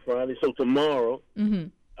is today, Friday? So tomorrow,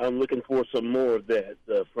 I'm looking for some more of that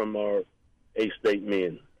from our A-State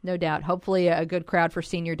men. No doubt. Hopefully a good crowd for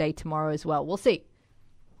Senior Day tomorrow as well. We'll see.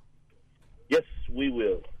 Yes, we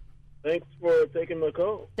will. Thanks for taking my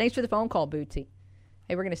call. Thanks for the phone call, Bootsy.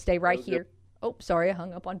 Hey, we're going to stay right here. Oh, sorry, I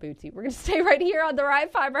hung up on Bootsy. We're going to stay right here on the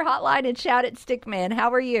Right Fiber Hotline and shout at Stikman.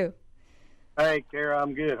 How are you? Hey, Kara,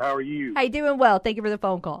 I'm good. How are you? Hey, doing well. Thank you for the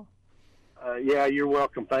phone call. Yeah, you're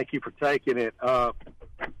welcome. Thank you for taking it.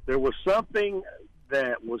 There was something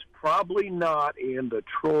that was probably not in the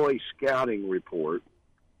Troy scouting report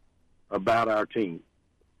about our team.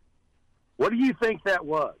 What do you think that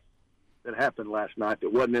was that happened last night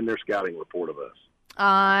that wasn't in their scouting report of us?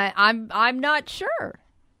 I'm not sure.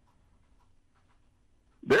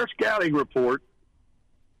 Their scouting report,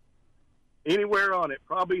 anywhere on it,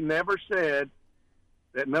 probably never said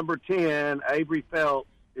that number 10, Avery Phelps,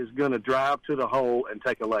 is going to drive to the hole and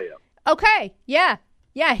take a layup. Okay, yeah.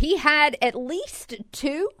 Yeah, he had at least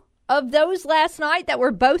 2 of those last night that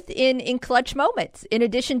were both in clutch moments, in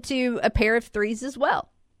addition to a pair of threes as well.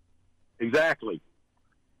 Exactly.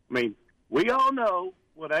 I mean, we all know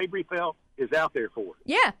what Avery Phelps is out there for.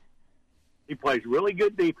 Yeah. He plays really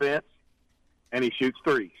good defense, and he shoots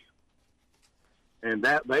threes. And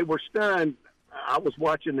that they were stunned. I was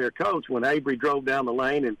watching their coach when Avery drove down the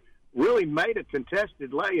lane and really made a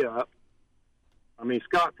contested layup. I mean,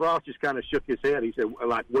 Scott Frost just kind of shook his head. He said,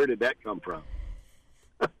 like, where did that come from?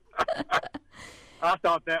 I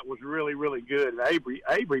thought that was really, really good.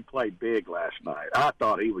 Avery played big last night. I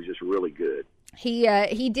thought he was just really good.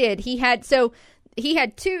 He did. He had two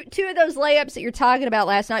of those layups that you're talking about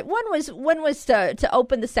last night. One was to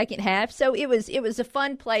open the second half, so it was a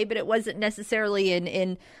fun play, but it wasn't necessarily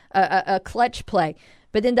in a clutch play.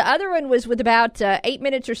 But then the other one was with about 8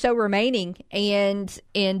 minutes or so remaining, and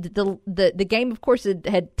the game, of course,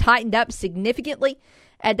 had tightened up significantly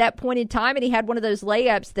at that point in time, and he had one of those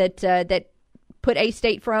layups that put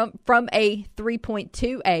A-State from a 3-point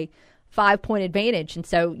to a 5-point advantage. And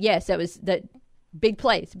so, yes, that was the big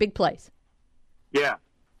plays. Yeah.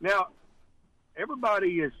 Now,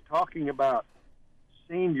 everybody is talking about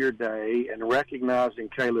Senior Day and recognizing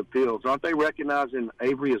Caleb Fields. Aren't they recognizing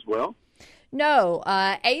Avery as well? No,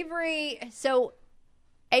 Avery. So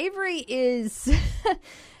Avery is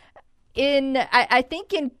I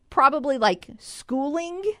think in probably like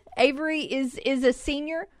schooling. Avery is a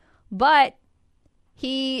senior, but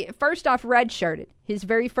he first off redshirted his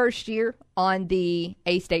very first year on the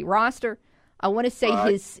A-State roster. I want to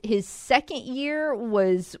say his second year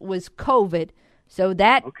was COVID, so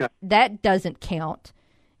that doesn't count.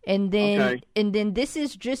 And then this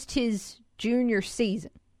is just his junior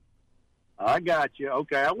season. I got you.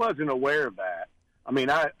 Okay, I wasn't aware of that. I mean,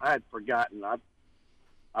 I had forgotten. I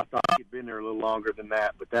thought he'd been there a little longer than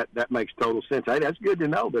that, but that makes total sense. Hey, that's good to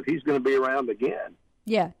know that he's going to be around again.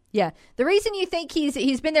 Yeah. The reason you think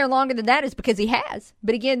he's been there longer than that is because he has.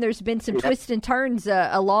 But again, there's been some twists and turns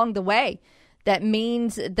along the way that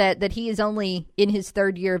means that he is only in his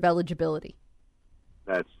third year of eligibility.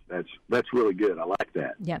 That's really good. I like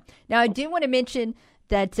that. Yeah. Now, I do want to mention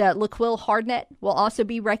that LaQuill Hardnett will also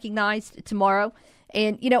be recognized tomorrow.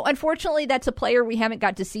 And, unfortunately, that's a player we haven't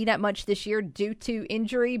got to see that much this year due to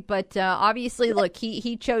injury. But obviously, look,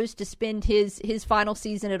 he chose to spend his final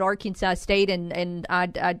season at Arkansas State, and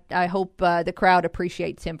I hope the crowd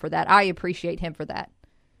appreciates him for that. I appreciate him for that.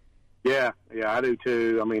 Yeah, I do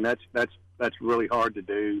too. I mean, that's really hard to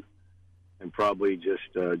do, and probably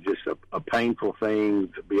just a painful thing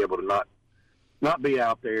to be able to not be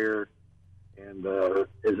out there. And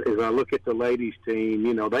as I look at the ladies' team,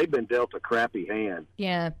 they've been dealt a crappy hand.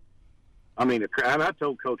 Yeah. I mean, and I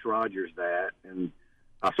told Coach Rogers that, and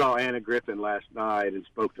I saw Anna Griffin last night and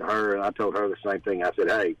spoke to her, and I told her the same thing. I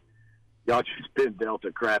said, hey, y'all just been dealt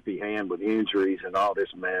a crappy hand with injuries and all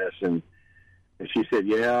this mess. And she said,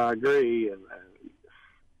 yeah, I agree. And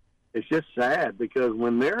it's just sad because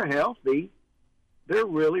when they're healthy, they're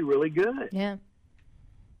really, really good. Yeah.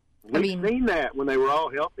 We've seen that when they were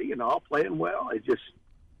all healthy and all playing well. It just,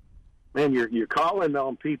 man, you're calling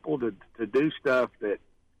on people to do stuff that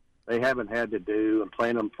they haven't had to do and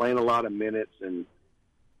playing a lot of minutes. And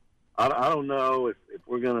I don't know if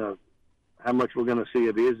we're how much we're gonna see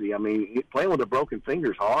of Izzy. I mean, playing with a broken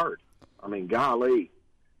finger is hard. I mean, golly,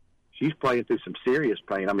 she's playing through some serious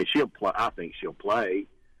pain. I mean, she'll play. I think she'll play.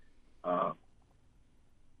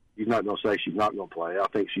 He's not gonna say she's not gonna play. I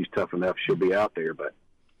think she's tough enough. She'll be out there, but.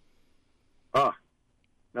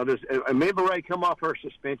 Now, does Amanda Ray come off her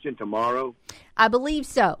suspension tomorrow? I believe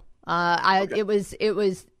so. It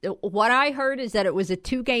was what I heard is that it was a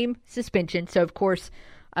 2-game suspension. So, of course,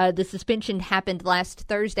 the suspension happened last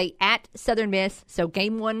Thursday at Southern Miss. So,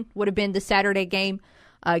 game 1 would have been the Saturday game.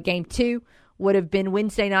 Game 2 would have been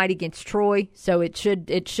Wednesday night against Troy. So it should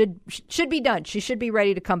be done. She should be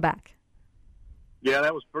ready to come back. Yeah,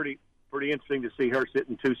 that was pretty interesting to see her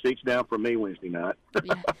sitting 2 seats down from me Wednesday night.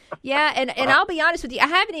 Yeah, and I'll be honest with you, I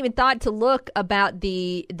haven't even thought to look about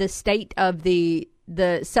the state of the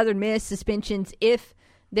Southern Miss suspensions, if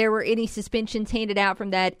there were any suspensions handed out from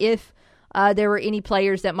that, if there were any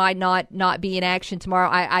players that might not be in action tomorrow.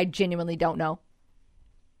 I genuinely don't know.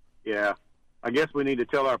 Yeah, I guess we need to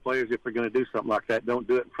tell our players if they're going to do something like that, don't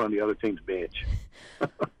do it in front of the other team's bench.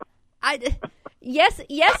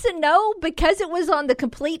 Yes and no, because it was on the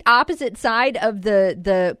complete opposite side of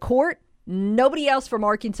the court. Nobody else from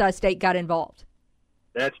Arkansas State got involved.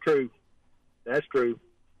 That's true.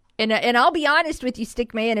 And I'll be honest with you,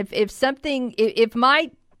 Stikman. If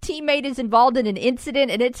my teammate is involved in an incident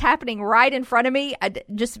and it's happening right in front of me,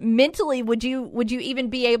 just mentally, would you even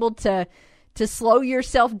be able to slow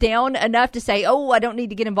yourself down enough to say, "Oh, I don't need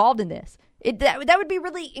to get involved in this"? That would be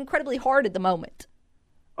really incredibly hard at the moment.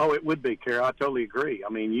 Oh, it would be, Kara. I totally agree. I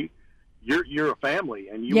mean, you're a family,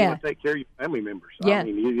 and you want to take care of your family members. Yeah. I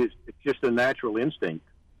mean, it's just a natural instinct.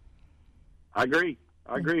 I agree.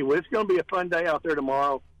 Well, it's going to be a fun day out there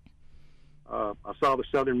tomorrow. I saw the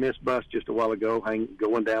Southern Miss bus just a while ago,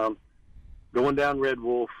 going down Red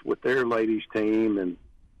Wolf with their ladies team, and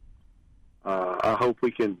I hope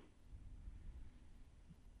we can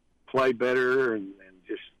play better and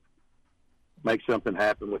just make something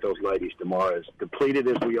happen with those ladies tomorrow. As depleted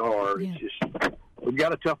as we are, we've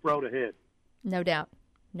got a tough road ahead. No doubt.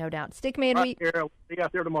 Stikman, right, Carol, see you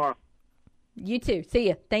out there tomorrow. You too. See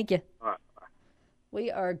you. Thank you. All right. Bye.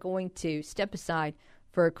 We are going to step aside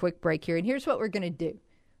for a quick break here, and here's what we're going to do.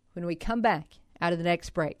 When we come back out of the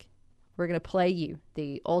next break, we're going to play you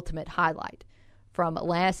the ultimate highlight from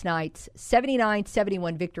last night's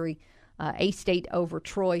 79-71 victory, A-State over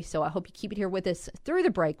Troy. So I hope you keep it here with us through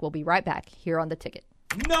the break. We'll be right back here on The Ticket.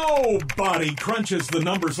 Nobody crunches the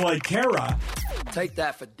numbers like Kara. Take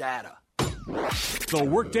that for data. The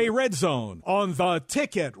Workday Redzone on the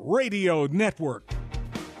Ticket Radio Network.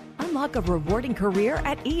 Unlock a rewarding career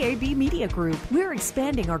at EAB Media Group. We're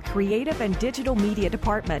expanding our creative and digital media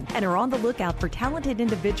department and are on the lookout for talented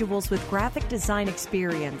individuals with graphic design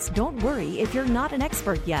experience. Don't worry if you're not an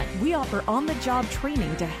expert yet. We offer on-the-job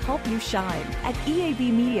training to help you shine. At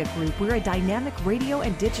EAB Media Group, we're a dynamic radio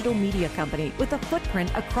and digital media company with a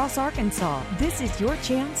footprint across Arkansas. This is your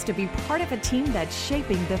chance to be part of a team that's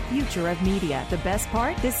shaping the future of media. The best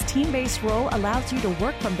part? This team-based role allows you to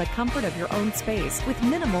work from the comfort of your own space with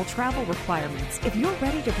minimal travel requirements. If you're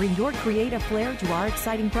ready to bring your creative flair to our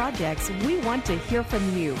exciting projects, we want to hear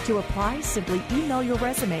from you. To apply, simply email your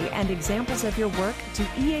resume and examples of your work to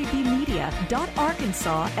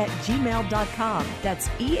eabmedia.arkansas@gmail.com. That's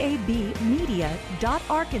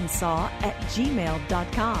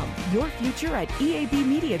eabmedia.arkansas@gmail.com. Your future at EAB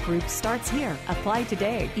Media Group starts here. Apply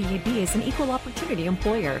today. EAB is an equal opportunity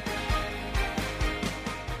employer.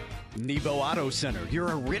 Nebo Auto Center,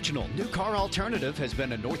 your original new car alternative, has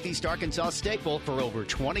been a Northeast Arkansas staple for over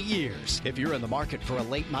 20 years. If you're in the market for a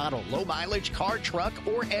late model, low mileage car, truck,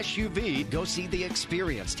 or SUV, go see the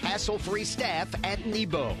experienced, hassle-free staff at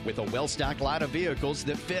Nebo with a well-stocked lot of vehicles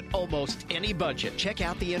that fit almost any budget. Check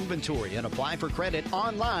out the inventory and apply for credit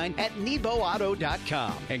online at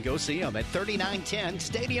NeboAuto.com and go see them at 3910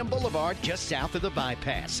 Stadium Boulevard, just south of the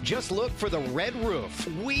bypass. Just look for the red roof.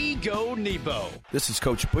 We go Nebo. This is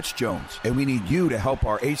Coach Butch Jones, and we need you to help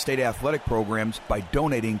our A-State athletic programs by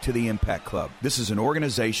donating to the Impact Club. This is an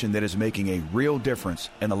organization that is making a real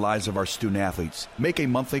difference in the lives of our student athletes. Make a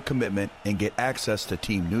monthly commitment and get access to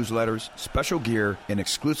team newsletters, special gear, and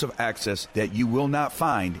exclusive access that you will not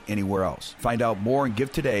find anywhere else. Find out more and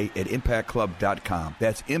give today at impactclub.com.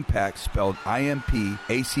 That's Impact spelled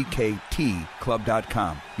IMPACKT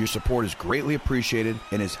club.com. Your support is greatly appreciated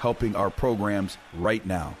and is helping our programs right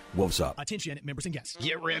now. Wolves up. Attention, members and guests.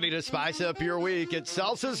 Get ready to spice up your week at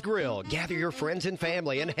Salsa's Grill. Gather your friends and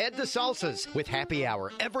family and head to Salsa's with happy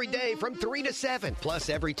hour every day from 3 to 7. Plus,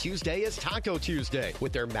 every Tuesday is Taco Tuesday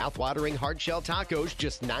with their mouth-watering hard-shell tacos,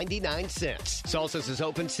 just 99 cents. Salsa's is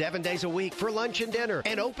open 7 days a week for lunch and dinner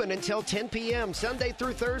and open until 10 p.m. Sunday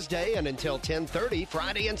through Thursday and until 10:30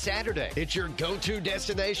 Friday and Saturday. It's your go-to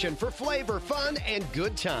destination for flavor, fun, and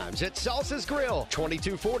good times at Salsa's Grill,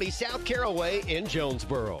 2240 South Carroll Way in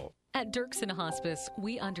Jonesboro. At Dirksen Hospice,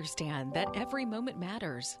 we understand that every moment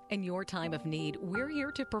matters. In your time of need, we're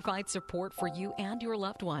here to provide support for you and your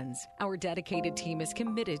loved ones. Our dedicated team is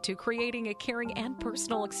committed to creating a caring and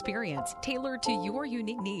personal experience tailored to your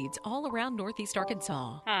unique needs all around Northeast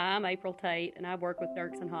Arkansas. Hi, I'm April Tate, and I've worked with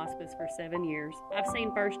Dirksen Hospice for 7 years. I've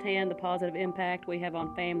seen firsthand the positive impact we have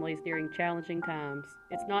on families during challenging times.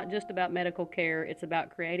 It's not just about medical care, it's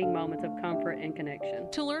about creating moments of comfort and connection.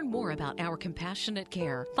 To learn more about our compassionate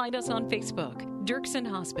care, find us on Facebook, Dirksen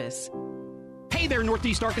Hospice. Hey there,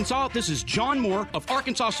 Northeast Arkansas. This is John Moore of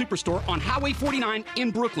Arkansas Superstore on Highway 49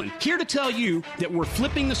 in Brooklyn. Here to tell you that we're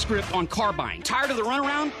flipping the script on car buying. Tired of the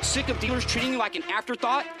runaround? Sick of dealers treating you like an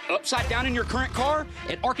afterthought? Upside down in your current car?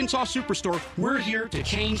 At Arkansas Superstore, we're here to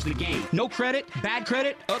change the game. No credit, bad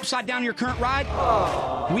credit, upside down your current ride?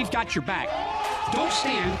 We've got your back. Don't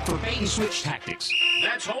stand for bait and switch tactics.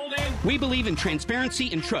 That's holding We believe in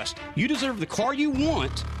transparency and trust. You deserve the car you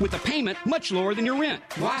want with a payment much lower than your rent.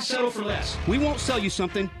 Why settle for less? We won't sell you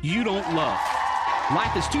something you don't love.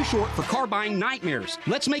 Life is too short for car buying nightmares.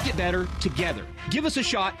 Let's make it better together. Give us a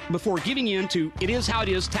shot before giving in to it is how it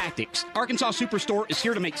is tactics. Arkansas Superstore is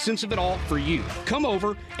here to make sense of it all for you. Come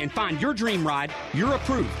over and find your dream ride. You're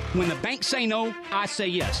approved. When the banks say no, I say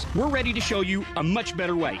yes. We're ready to show you a much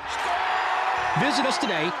better way. Visit us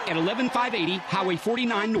today at 11580 Highway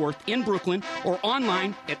 49 North in Brooklyn or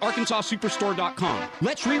online at arkansassuperstore.com.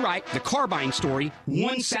 Let's rewrite the car buying story,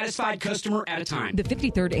 one satisfied customer at a time. The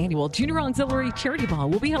 53rd Annual Junior Auxiliary Charity Ball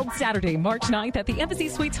will be held Saturday, March 9th at the Embassy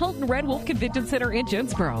Suites Hilton Red Wolf Convention Center in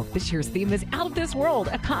Jonesboro. This year's theme is Out of This World,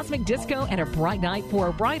 a cosmic disco and a bright night for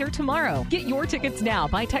a brighter tomorrow. Get your tickets now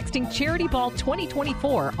by texting Charity Ball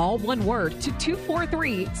 2024, all one word, to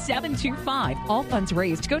 243-725. All funds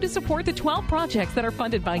raised go to support the 12 projects that are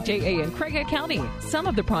funded by JA and Craig County. Some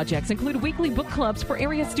of the projects include weekly book clubs for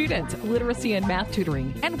area students, literacy and math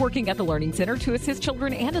tutoring, and working at the Learning Center to assist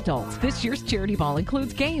children and adults. This year's Charity Ball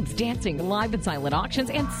includes games, dancing, live and silent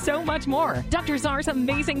auctions, and so much more. Dr. Czar's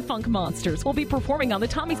Amazing Funk Monsters will be performing on the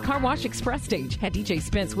Tommy's Car Wash Express stage. And DJ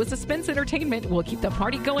Spence with Suspense Entertainment will keep the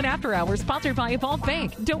party going after hours, sponsored by Evolve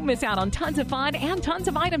Bank. Don't miss out on tons of fun and tons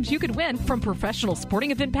of items you could win, from professional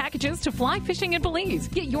sporting event packages to fly fishing in Belize.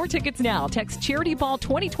 Get your tickets now. Text Charity Ball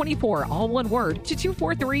 2024, all one word, to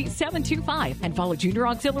 243-725. And follow Junior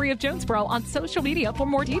Auxiliary of Jonesboro on social media for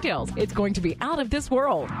more details. It's going to be out of this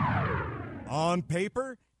world. On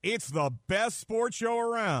paper, it's the best sports show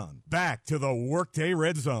around. Back to the Workday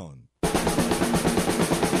Red Zone.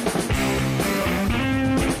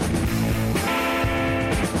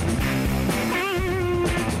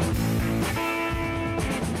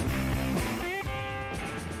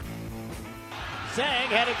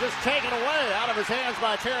 Zhang had it just taken away out of his hands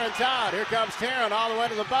by Taryn Todd. Here comes Taryn all the way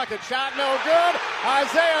to the bucket. Shot no good.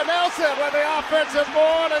 Isaiah Nelson with the offensive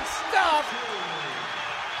board and stuff.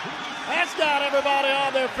 That's got everybody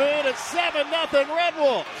on their feet. It's 7-0 Red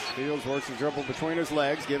Wolves. Fields works the dribble between his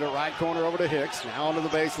legs. Give it right corner over to Hicks. Now onto the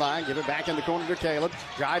baseline. Give it back in the corner to Caleb.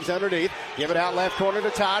 Drives underneath. Give it out left corner to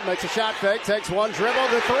Todd. Makes a shot fake. Takes one dribble.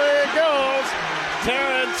 The three goes.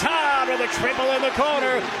 Taryn Todd with a triple in the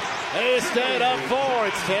corner. They stayed up 4.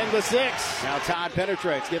 It's 10-6. Now Todd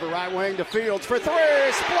penetrates. Give it right wing to Fields for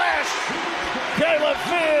three. Splash! Caleb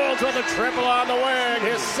Fields with a triple on the wing.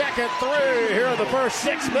 His second three here in the first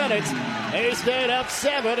 6 minutes. They stayed up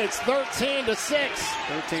 7. It's 13-6.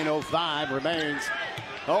 13:05 remains.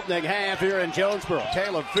 Opening half here in Jonesboro.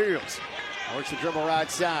 Caleb Fields works the dribble right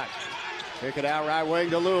side. Kick it out right wing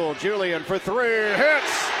to Lowell. Julian for three.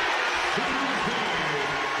 Hits!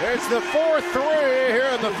 It's the fourth three here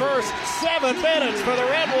in the first 7 minutes for the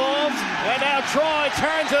Red Wolves. And now Troy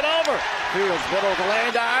turns it over. Fields middle of the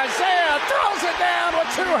lane to Isaiah. Throws it down with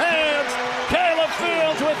two hands. Caleb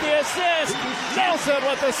Fields with the assist. Nelson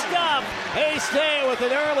with the stop. They stay with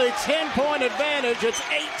an early 10-point advantage. It's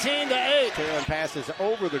 18-8. Taylor passes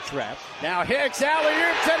over the trap. Now Hicks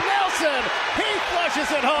alley-oop to Nelson. He flushes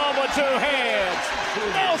it home with two hands.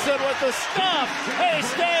 Nelson with the stop. They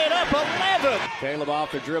stayed up 11. Caleb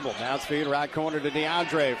off the dribble. Now speed right corner to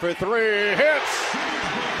DeAndre for three. Hits.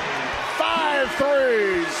 5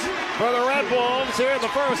 threes for the Red Wolves here in the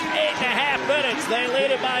first 8.5 minutes. They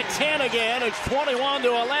lead it by 10 again. It's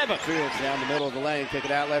 21-11. Fields down the middle of the lane. Kick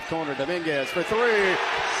it out left corner. Dominguez for three.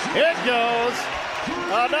 It goes.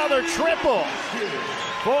 Another triple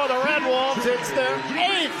for the Red Wolves. It's their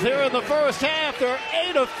 8th here in the first half. They're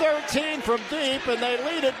 8 of 13 from deep, and they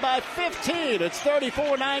lead it by 15. It's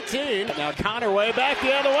 34-19. Now Connerway back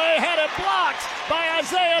the other way. Had it blocked by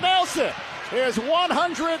Isaiah Nelson. His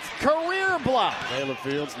 100th career block. Caleb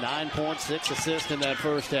Fields, 9.6 assists in that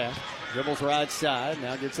first half. Dribbles right side,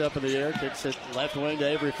 now gets up in the air, kicks it left wing to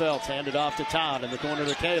Avery Phelps, handed off to Todd in the corner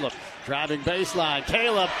to Caleb. Driving baseline,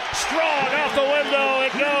 Caleb, strong off the window,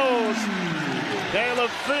 it goes. Caleb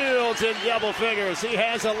Fields in double figures, he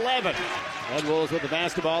has 11. Red Wolves with the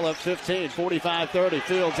basketball up 15, 45-30.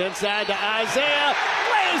 Fields inside to Isaiah,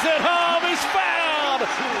 lays it home, he's fouled.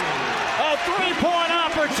 A three-point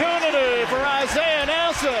opportunity for Isaiah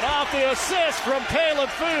Nelson off the assist from Caleb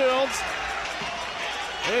Fields.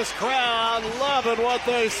 This crowd loving what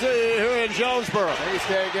they see here in Jonesboro.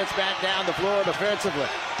 State gets back down the floor defensively.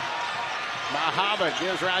 Muhammad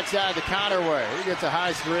gives right side to Connerway. He gets a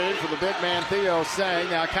high screen from the big man Theo Sang.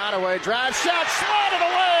 Now Connerway drives, shot swatted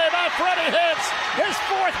away by by Freddie Hicks. His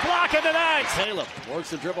fourth block of the night. Caleb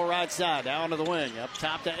works the dribble right side, down to the wing, up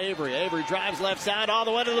top to Avery. Avery drives left side all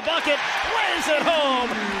the way to the bucket, lays it home.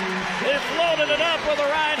 He floated it up with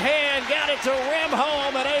the right hand, got it to rim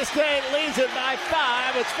home, and A-State leads it by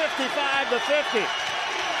 5. It's 55-50.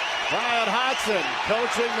 Bryan Hodgson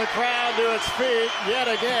coaching the crowd to its feet yet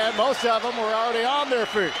again. Most of them were already on their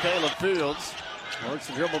feet. Caleb Fields works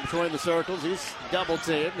the dribble between the circles. He's double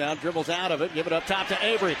teamed. Now dribbles out of it. Give it up top to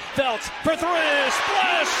Avery. Felts for three.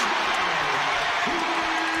 Splash!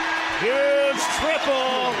 Huge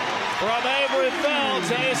triple from Avery Felts.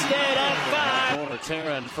 A-State up 5. Corner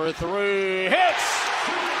Tarrant for three. Hits!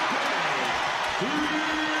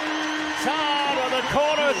 Todd with a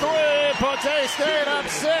corner three puts A-State up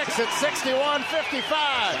 6 at 61-55.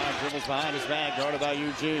 Todd dribbles behind his back, guarded by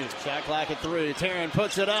Eugene. Shot clock at 3. Tarrant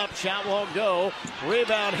puts it up. Shot won't go.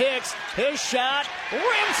 Rebound Hicks. His shot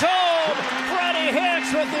rims home. Freddie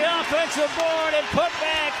Hicks with the offensive board and put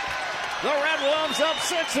back. The Red Wolves up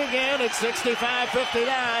 6 again at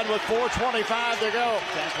 65-59 with 4:25 to go.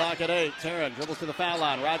 Shot clock at 8. Tarrant dribbles to the foul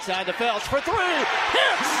line. Right side to Felts for 3.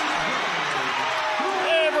 Hits!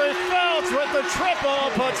 Avery Felts with the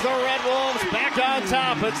triple puts the Red Wolves back on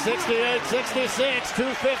top at 68-66,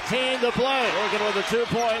 2:15 to play. Oregon with a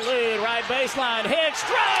 2-point lead, right baseline. Hicks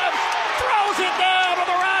drives, throws it down with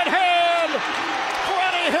the right hand.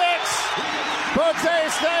 Freddie Hicks puts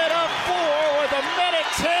A-State up 4 with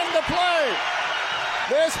 1:10 to play.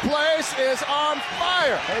 This place is on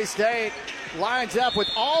fire. A-State lines up with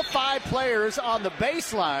all 5 players on the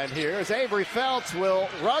baseline here as Avery Felts will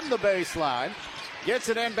run the baseline. Gets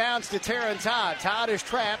it inbounds to Taryn Todd. Todd is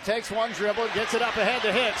trapped, takes one dribble, gets it up ahead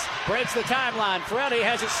to Hicks. Breaks the timeline. Freddie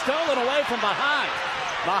has it stolen away from behind.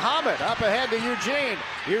 Muhammad up ahead to Eugene.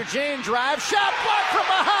 Eugene drives, shot blocked from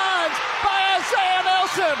behind by Isaiah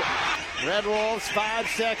Nelson. Red Wolves 5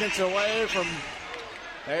 seconds away from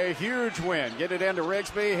a huge win. Get it into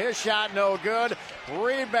Rigsby. His shot no good.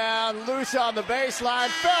 Rebound loose on the baseline.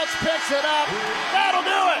 Felts picks it up. That'll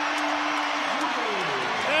do it.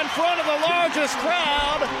 In front of the largest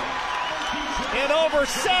crowd in over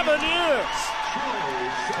 7 years.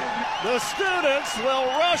 The students will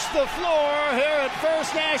rush the floor here at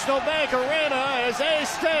First National Bank Arena as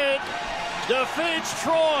A-State defeats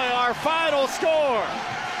Troy, our final score.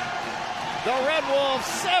 The Red Wolves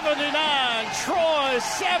 79, Troy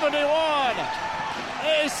 71.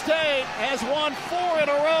 A-State has won 4 in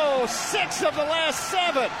a row, 6 of the last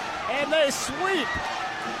 7, and they sweep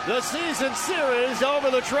the season series over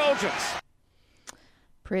the Trojans.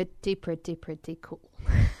 Pretty cool.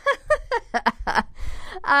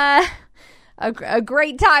 A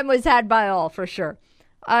great time was had by all, for sure.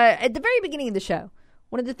 At the very beginning of the show,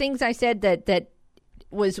 one of the things I said that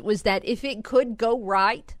was that if it could go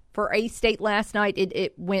right for A-State last night,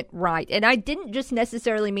 it went right. And I didn't just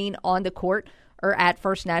necessarily mean on the court or at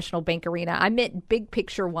First National Bank Arena. I meant big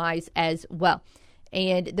picture-wise as well.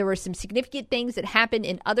 And there were some significant things that happened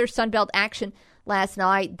in other Sunbelt action last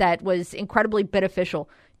night that was incredibly beneficial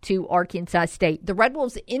to Arkansas State. The Red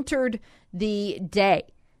Wolves entered the day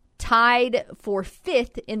tied for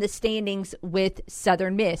 5th in the standings with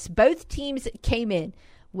Southern Miss. Both teams came in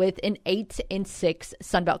with an 8-6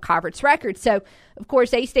 Sunbelt Conference record. So, of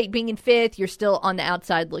course, A-State being in 5th, you're still on the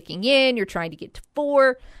outside looking in. You're trying to get to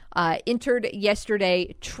 4. Entered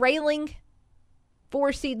yesterday trailing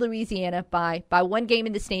 4-seed Louisiana by 1 game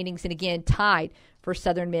in the standings, and again tied for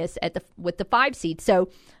Southern Miss with the 5 seed. So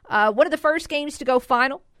one of the first games to go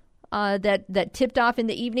final that tipped off in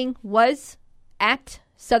the evening was at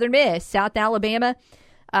Southern Miss, South Alabama.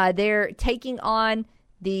 They're taking on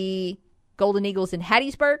the Golden Eagles in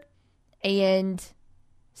Hattiesburg, and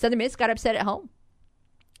Southern Miss got upset at home.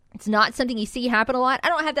 It's not something you see happen a lot. I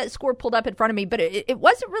don't have that score pulled up in front of me, but it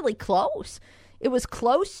wasn't really close. It was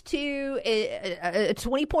close to a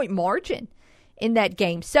 20-point margin in that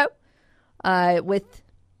game. So, with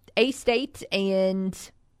A-State and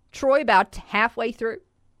Troy about halfway through,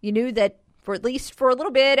 you knew that for at least for a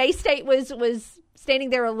little bit, A-State was standing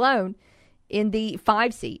there alone in the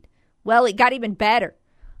 5 seed. Well, it got even better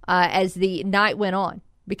as the night went on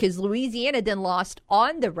because Louisiana then lost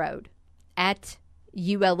on the road at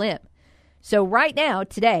ULM. So right now,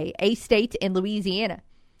 today, A-State and Louisiana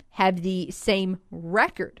have the same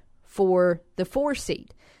record for the 4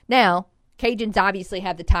 seed. Now, Cajuns obviously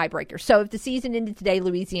have the tiebreaker. So if the season ended today,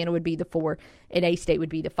 Louisiana would be the 4 and A-State would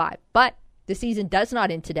be the 5. But the season does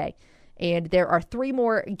not end today, and there are 3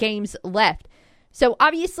 more games left. So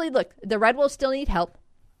obviously, look, the Red Wolves still need help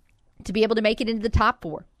to be able to make it into the top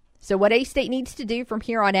 4. So what A-State needs to do from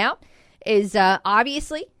here on out is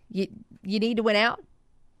obviously you need to win out,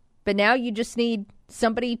 but now you just need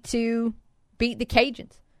somebody to beat the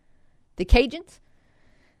Cajuns. The Cajuns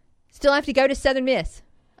still have to go to Southern Miss.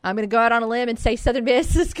 I'm going to go out on a limb and say Southern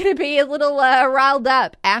Miss is going to be a little riled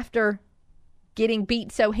up after getting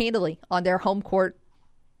beat so handily on their home court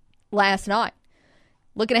last night.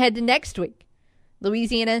 Looking ahead to next week,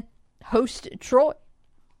 Louisiana host Troy.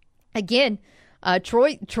 Again,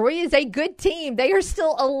 Troy is a good team. They are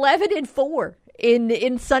still 11-4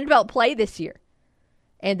 in Sun Belt play this year.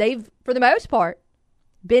 And they've, for the most part,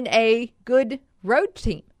 been a good road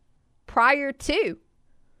team. Prior to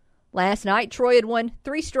last night, Troy had won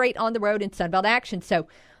 3 straight on the road in Sun Belt action. So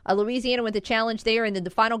Louisiana with a challenge there. And then the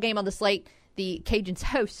final game on the slate, the Cajuns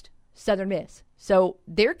host Southern Miss. So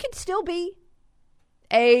there can still be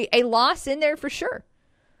a loss in there for sure.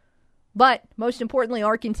 But most importantly,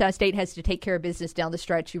 Arkansas State has to take care of business down the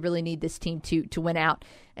stretch. You really need this team to win out.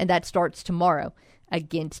 And that starts tomorrow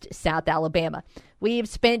against South Alabama. We've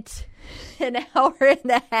spent an hour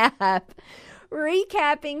and a half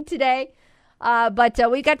recapping today. But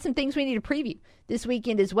we've got some things we need to preview this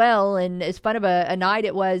weekend as well. And as fun of a night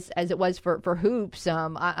it was as it was for hoops,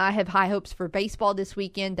 I have high hopes for baseball this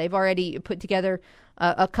weekend. They've already put together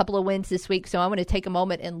a couple of wins this week. So I want to take a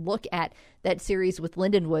moment and look at that series with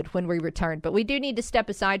Lindenwood when we return. But we do need to step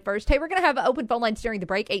aside first. Hey, we're going to have open phone lines during the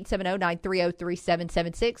break,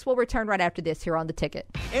 870-930-3776. We'll return right after this here on The Ticket.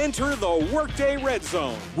 Enter the Workday Red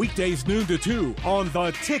Zone. Weekdays noon to 2 on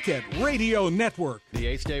The Ticket Radio Network. The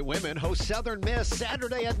A-State women host Southern Miss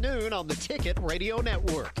Saturday at noon on the Ticket Radio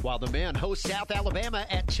Network, while the men host South Alabama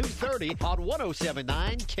at 2:30 on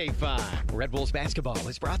 107.9 K5. Red Wolves basketball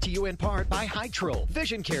is brought to you in part by Hytro,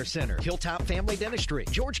 Vision Care Center, Hilltop Family Dentistry,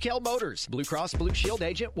 George Kell Motors, Blue Cross Blue Shield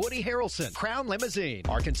agent Woody Harrelson, Crown Limousine,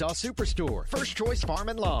 Arkansas Superstore, First Choice Farm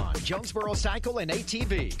and Lawn, Jonesboro Cycle and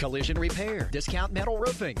ATV, Collision Repair, Discount Metal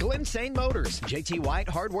Roofing, Glen Sane Motors, JT White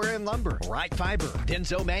Hardware and Lumber, Wright Fiber,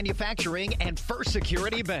 Denso Manufacturing, and First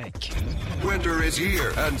Security Bank. Winter is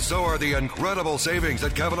here, and so are the incredible savings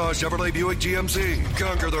at Kavanaugh Chevrolet Buick GMC.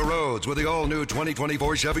 Conquer the roads with the all-new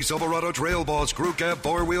 2024 Chevy Silverado Trail Boss Crew Cab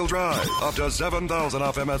 4-wheel drive. Up to $7,000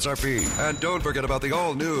 off MSRP. And don't forget about the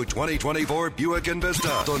all-new 2024 Buick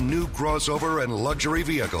Envista, the new crossover and luxury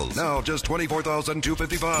vehicle. Now just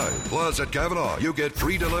 $24,255. Plus at Kavanaugh, you get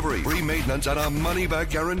free delivery, free maintenance, and a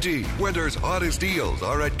money-back guarantee. Winter's hottest deals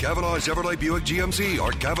are at Kavanaugh Chevrolet Buick GMC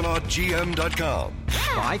or KavanaughGM.com.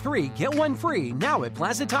 Buy 3, get 1 free now at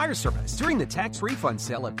Plaza Tire Service. During the tax refund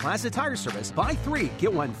sale at Plaza Tire Service, buy 3,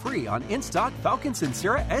 get 1 free on in-stock Falcon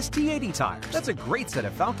Sincera ST80 tires. That's a great set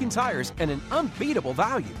of Falcon tires and an unbeatable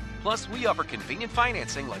value. Plus, we offer convenient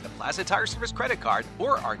financing like the Plaza Tire Service credit card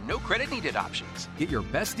or our no credit needed options. Get your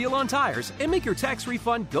best deal on tires and make your tax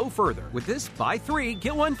refund go further with this buy 3,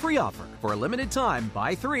 get 1 free offer. For a limited time,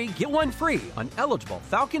 buy 3, get 1 free on eligible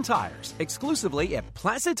Falcon tires exclusively at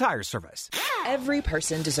Plaza Tire Service. Every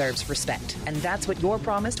person deserves respect, and that's what you're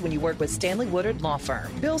promised when you work with Stanley Woodard Law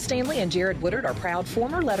Firm. Bill Stanley and Jared Woodard are proud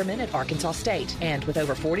former lettermen at Arkansas State, and with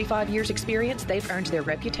over 45 years experience, they've earned their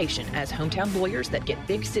reputation as hometown lawyers that get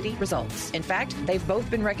big city results. In fact, they've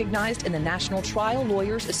both been recognized in the National Trial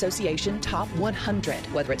Lawyers Association Top 100,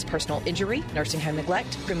 whether it's personal injury, nursing home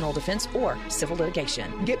neglect, criminal defense, or civil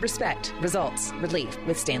litigation. Get respect, results, relief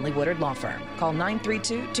with Stanley Woodard Law Firm. Call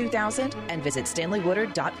 932-2000 and visit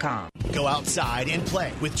StanleyWoodard.com. Go outside and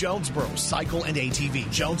play with Jonesboro Cycle and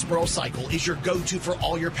ATV. Jonesboro Cycle is your go-to for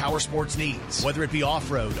all your power sports needs. Whether it be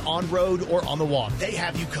off-road, on-road, or on the water, they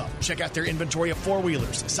have you covered. Check out their inventory of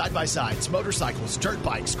four-wheelers, side-by-sides, motorcycles, dirt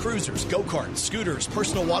bikes, cruisers, go-karts, scooters,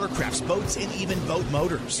 personal watercrafts, boats, and even boat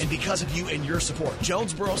motors. And because of you and your support,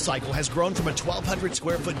 Jonesboro Cycle has grown from a 1,200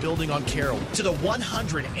 square foot building on Carroll to the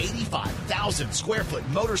 185,000 square foot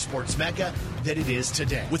motorsports mecca that it is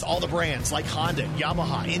today. With all the brands like Honda,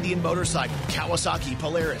 Yamaha, Indian Motorcycle, Kawasaki,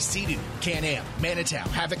 Polaris, Sea-Doo, Can-Am, Manitow,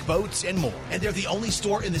 Havoc Boats, and more. And they're the only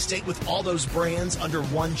store in the state with all those brands under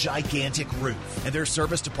one gigantic roof. And their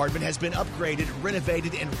service department has been upgraded,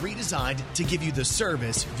 renovated, and redesigned to give you the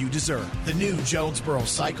service you deserve. The new Jonesboro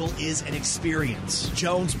Cycle is an experience.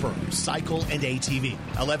 Jonesboro Cycle and ATV,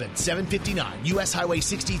 11759 U.S. Highway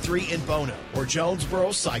 63 in Bono, or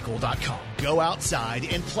JonesboroCycle.com. Go outside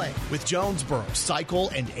and play with Jonesboro Cycle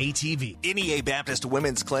and ATV. NEA Baptist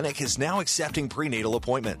Women's Clinic is now accepting prenatal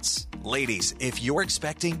appointments. Ladies, if you're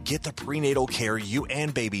expecting, get the prenatal care you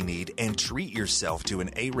and baby need and treat yourself to an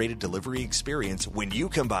A-rated delivery experience when you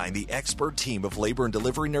combine the expert team of labor and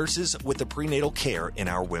delivery nurses with the prenatal care in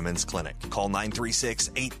our women's clinic. Call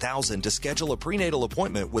 936-8000 to schedule a prenatal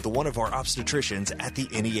appointment with one of our obstetricians at the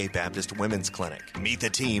NEA Baptist Women's Clinic. Meet the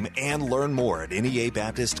team and learn more at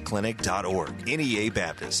neabaptistclinic.org. NEA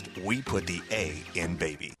Baptist, we put the A in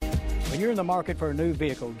baby. When you're in the market for a new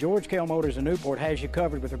vehicle, George Kell Motors in Newport has you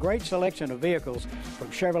covered with a great selection of vehicles from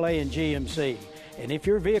Chevrolet and GMC. And if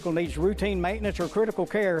your vehicle needs routine maintenance or critical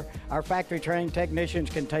care, our factory-trained technicians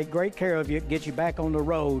can take great care of you, get you back on the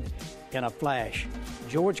road in a flash.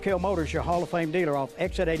 George Kell Motors, your Hall of Fame dealer off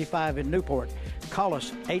Exit 85 in Newport. Call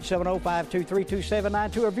us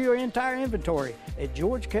 870-523-2792 or view our entire inventory at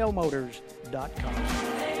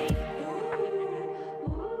georgekellmotors.com.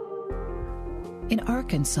 In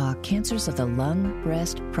Arkansas, cancers of the lung,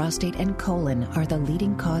 breast, prostate, and colon are the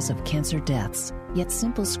leading cause of cancer deaths. Yet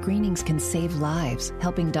simple screenings can save lives,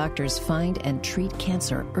 helping doctors find and treat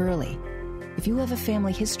cancer early. If you have a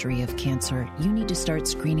family history of cancer, you need to start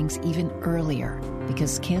screenings even earlier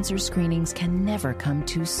because cancer screenings can never come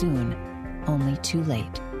too soon, only too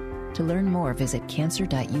late. To learn more, visit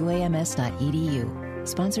cancer.uams.edu.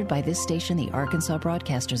 Sponsored by this station, the Arkansas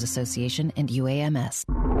Broadcasters Association, and UAMS.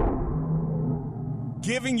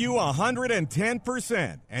 Giving you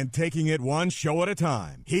 110% and taking it one show at a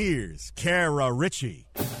time. Here's Kara Richey.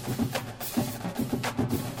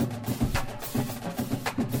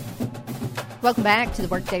 Welcome back to the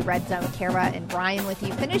Workday Redzone. Kara and Brian with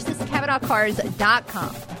you. Finish this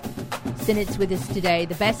CavanaughCars.com. Sentence with us today.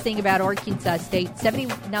 The best thing about Arkansas State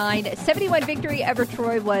 79-71 victory over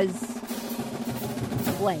Troy was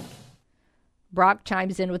blank. Brock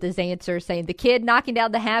chimes in with his answer saying, the kid knocking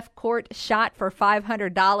down the half-court shot for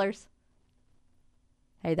 $500.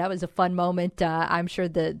 Hey, that was a fun moment. I'm sure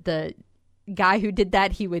the guy who did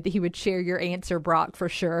that, he would share your answer, Brock, for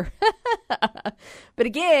sure. But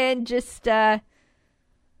again, just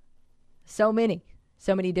so many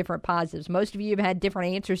different positives. Most of you have had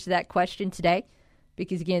different answers to that question today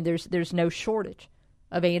because, again, there's no shortage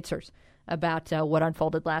of answers about what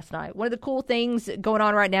unfolded last night. One of the cool things going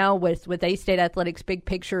on right now with A-State Athletics' big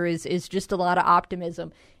picture is just a lot of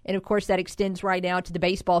optimism. And, of course, that extends right now to the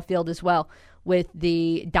baseball field as well, with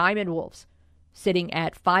the Diamond Wolves sitting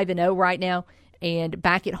at 5-0 right now and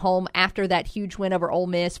back at home after that huge win over Ole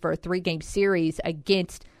Miss for a 3-game series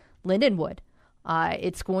against Lindenwood.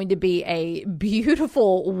 It's going to be a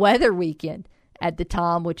beautiful weather weekend at the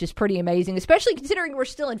Tom, which is pretty amazing, especially considering we're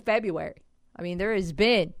still in February. I mean, there has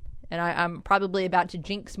been, and I'm probably about to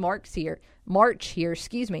jinx March here, but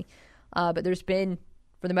there's been,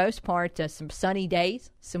 for the most part, some sunny days,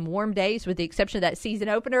 some warm days, with the exception of that season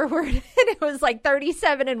opener where it was like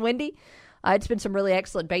 37 and windy. It's been some really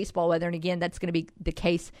excellent baseball weather, and again, that's going to be the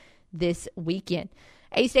case this weekend.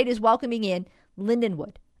 A-State is welcoming in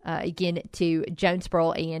Lindenwood again to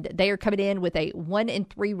Jonesboro, and they are coming in with a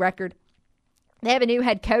 1-3 record. They have a new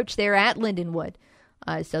head coach there at Lindenwood.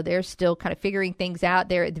 So they're still kind of figuring things out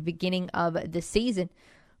there at the beginning of the season.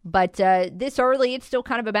 But this early, it's still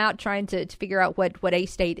kind of about trying to figure out what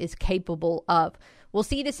A-State is capable of. We'll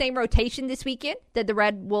see the same rotation this weekend that the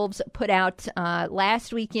Red Wolves put out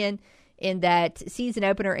last weekend in that season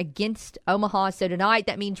opener against Omaha. So tonight,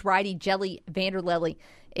 that means righty Jelly Vanderlely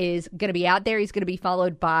is going to be out there. He's going to be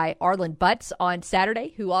followed by Arlen Butts on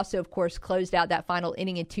Saturday, who also, of course, closed out that final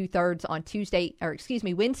inning in 2/3 on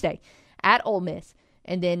Wednesday at Ole Miss.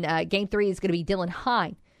 And then Game 3 is going to be Dylan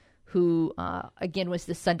Hine, who, again, was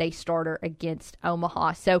the Sunday starter against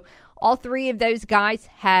Omaha. So all three of those guys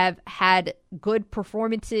have had good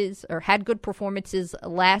performances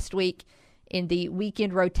last week in the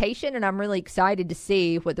weekend rotation, and I'm really excited to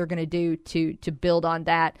see what they're going to do to build on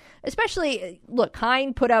that. Especially, look,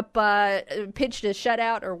 Hine pitched a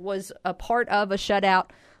shutout or was a part of a shutout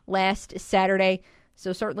last Saturday,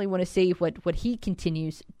 so certainly want to see what he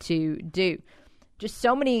continues to do. Just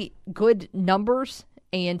so many good numbers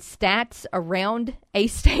and stats around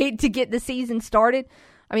A-State to get the season started.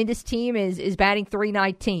 I mean, this team is batting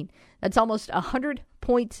 .319. That's almost 100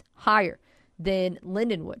 points higher than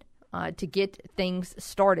Lindenwood to get things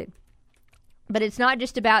started. But it's not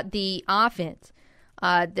just about the offense.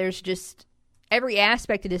 There's just every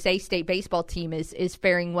aspect of this A-State baseball team is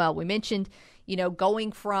faring well. We mentioned,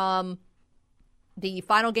 going from the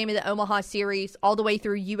final game of the Omaha series all the way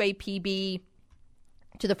through UAPB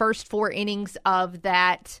to the first 4 innings of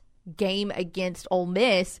that game against Ole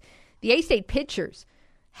Miss, the A-State pitchers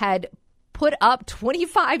had put up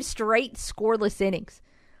 25 straight scoreless innings.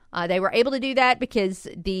 They were able to do that because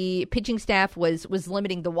the pitching staff was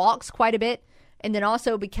limiting the walks quite a bit, and then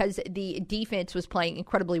also because the defense was playing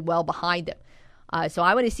incredibly well behind them. So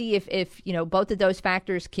I want to see if both of those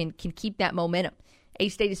factors can keep that momentum.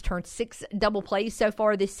 A-State has turned 6 double plays so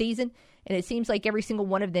far this season, and it seems like every single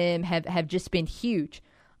one of them have just been huge.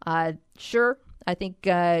 Sure, I think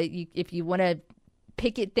if you want to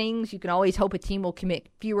pick at things. You can always hope a team will commit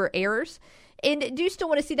fewer errors. And do still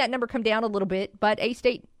want to see that number come down a little bit, but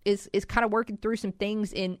A-State is kind of working through some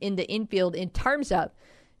things in the infield in terms of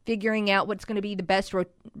figuring out what's going to be the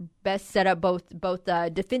best setup both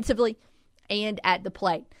defensively and at the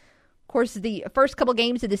plate. Of course, the first couple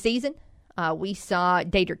games of the season, we saw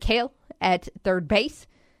Daedra Kale at third base.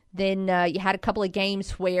 Then you had a couple of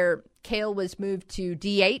games where Kale was moved to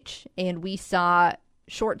DH, and we saw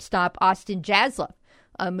shortstop Austin Jaslov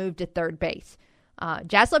moved to third base.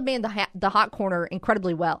 Jaslov manned the hot corner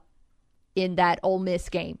incredibly well in that Ole Miss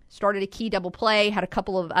game. Started a key double play, had a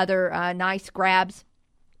couple of other nice grabs.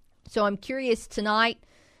 So I'm curious tonight,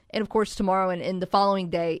 and of course tomorrow and the following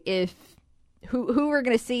day, if who we're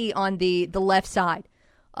going to see on the left side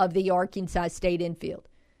of the Arkansas State infield.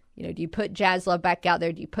 You know, do you put Jaslov back out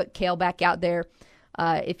there? Do you put Kale back out there?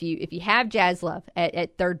 If you have Jaslov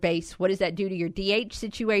at third base, what does that do to your DH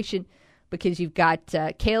situation? Because you've got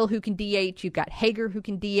Kale who can DH, you've got Hager who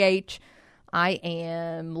can DH. I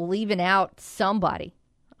am leaving out somebody.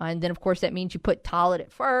 And then, of course, that means you put Tollett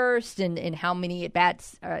at first, and how many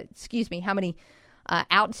at-bats, how many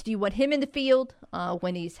outs do you want him in the field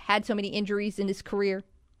when he's had so many injuries in his career?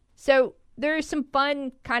 So there's some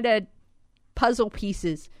fun kind of puzzle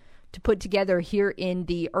pieces to put together here in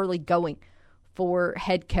the early going for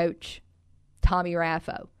head coach Tommy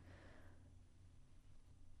Raffo.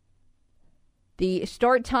 The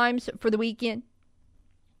start times for the weekend,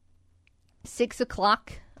 6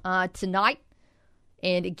 o'clock tonight.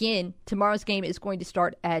 And again, tomorrow's game is going to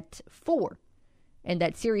start at 4. And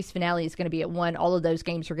that series finale is going to be at 1. All of those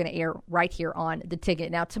games are going to air right here on the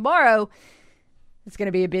ticket. Now, tomorrow, it's going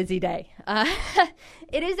to be a busy day.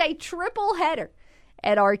 It is a triple header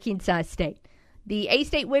at Arkansas State. The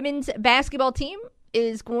A-State women's basketball team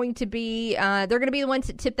is going to be, they're going to be the ones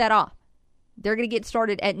that tip that off. They're going to get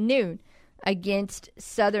started at noon against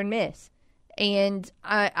Southern Miss. And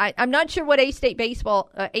I'm not sure what A-State basketball,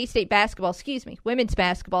 women's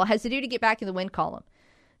basketball has to do to get back in the win column.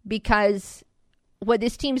 Because what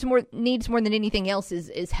this team needs more than anything else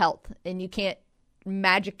is health. And you can't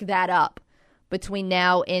magic that up between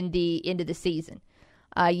now and the end of the season.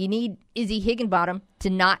 You need Izzy Higginbottom to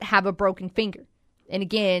not have a broken finger. And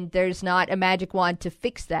again, there's not a magic wand to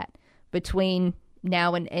fix that between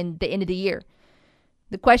now and the end of the year.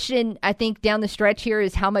 The question, I think, down the stretch here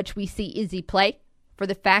is how much we see Izzy play, for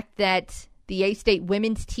the fact that the A-State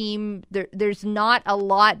women's team, there's not a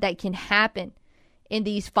lot that can happen in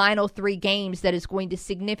these final 3 games that is going to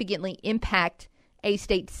significantly impact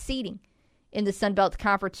A-State's seeding in the Sun Belt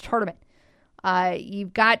Conference tournament.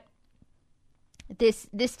 You've got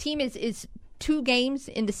this team is 2 games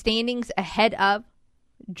in the standings ahead of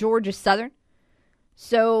Georgia Southern.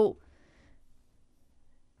 So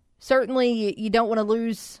certainly you don't want to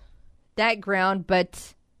lose that ground,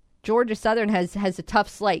 but Georgia Southern has a tough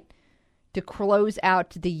slate to close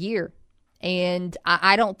out the year. And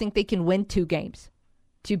I don't think they can win 2 games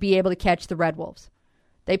to be able to catch the Red Wolves.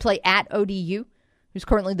 They play at ODU, who's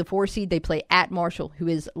currently the 4 seed. They play at Marshall, who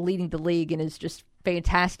is leading the league and is just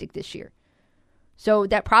fantastic this year. So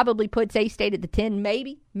that probably puts A-State at the 10.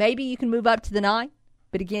 Maybe you can move up to the 9.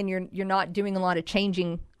 But again, you're not doing a lot of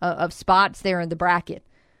changing of spots there in the bracket.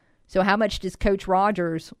 So how much does Coach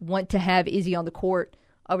Rogers want to have Izzy on the court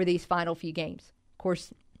over these final few games? Of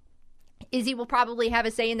course, Izzy will probably have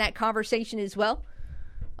a say in that conversation as well.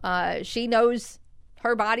 She knows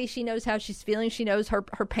her body. She knows how she's feeling. She knows her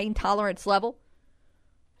pain tolerance level.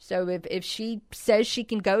 So if she says she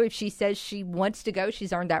can go, if she says she wants to go,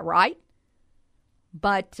 she's earned that right.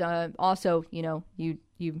 But also, you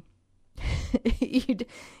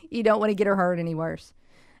you don't want to get her hurt any worse.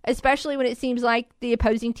 Especially when it seems like the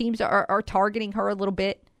opposing teams are targeting her a little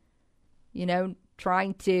bit,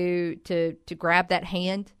 trying to grab that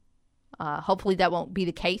hand. Hopefully that won't be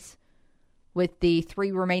the case with the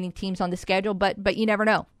 3 remaining teams on the schedule, but you never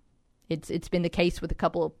know. It's been the case with a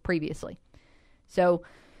couple previously. So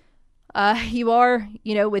you are,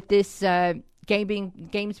 with this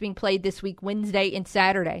games being played this week, Wednesday and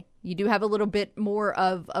Saturday, you do have a little bit more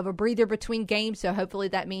of a breather between games, so hopefully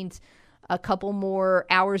that means a couple more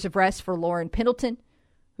hours of rest for Lauren Pendleton,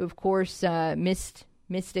 who, of course, missed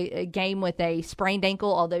a game with a sprained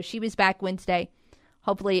ankle, although she was back Wednesday.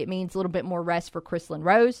 Hopefully it means a little bit more rest for Chrislyn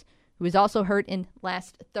Rose, who was also hurt in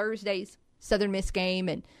last Thursday's Southern Miss game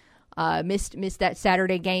and missed that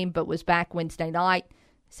Saturday game, but was back Wednesday night.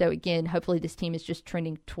 So, again, hopefully this team is just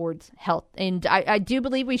trending towards health. And I do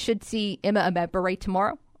believe we should see Emma Amebere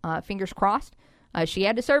tomorrow. Fingers crossed. She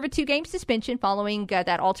had to serve a 2-game suspension following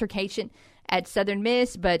that altercation at Southern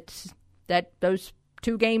Miss, but those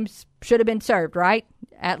 2 games should have been served, right?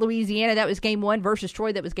 at Louisiana. That was game 1 versus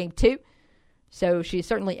Troy. That was game 2. So she's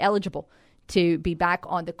certainly eligible to be back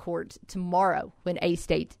on the court tomorrow when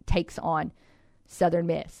A-State takes on Southern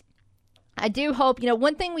Miss. I do hope,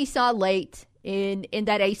 one thing we saw late in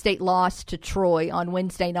that A-State loss to Troy on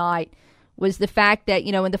Wednesday night was the fact that,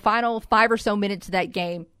 in the final 5 or so minutes of that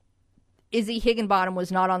game, Izzy Higginbottom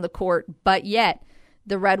was not on the court, but yet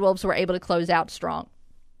the Red Wolves were able to close out strong.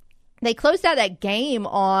 They closed out that game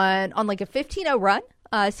on like a 15-0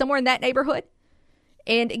 run, somewhere in that neighborhood.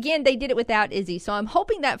 And again, they did it without Izzy. So I'm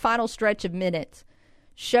hoping that final stretch of minutes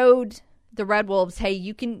showed the Red Wolves, hey,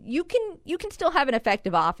 you can still have an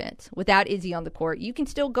effective offense without Izzy on the court. You can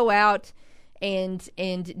still go out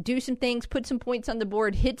and do some things, put some points on the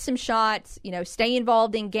board, hit some shots, stay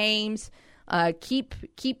involved in games, keep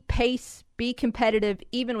pace, be competitive,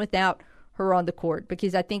 even without her on the court.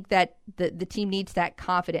 Because I think that the team needs that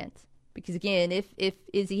confidence. Because again, if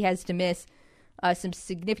Izzy has to miss some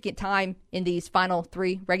significant time in these final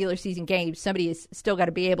 3 regular season games, somebody has still got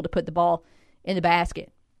to be able to put the ball in the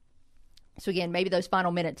basket. So again, maybe those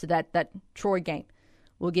final minutes of that Troy game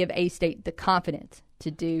will give A-State the confidence to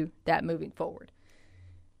do that moving forward.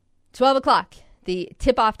 12 o'clock, the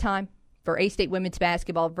tip-off time for A-State women's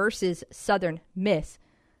basketball versus Southern Miss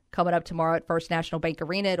coming up tomorrow at First National Bank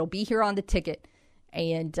Arena. It'll be here on the ticket,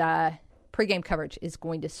 and pregame coverage is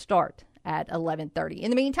going to start at 11:30. In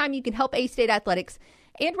the meantime, you can help A-State athletics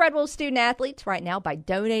and Red Wolves student athletes right now by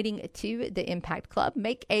donating to the Impact Club.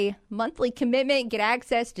 Make a monthly commitment, get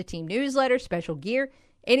access to team newsletters, special gear,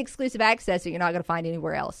 and exclusive access that you're not going to find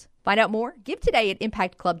anywhere else. Find out more. Give today at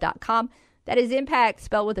impactclub.com. That is Impact,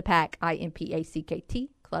 spelled with a pack, IMPACKT,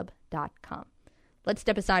 club.com. Let's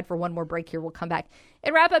step aside for one more break here. We'll come back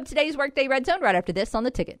and wrap up today's Workday Red Zone right after this on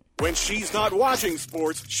the ticket. When she's not watching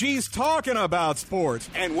sports, She's talking about sports.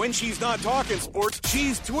 and when she's not talking sports,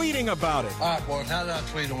 She's tweeting about it. All right, boys, how did I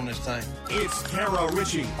tweet on this thing? It's Tara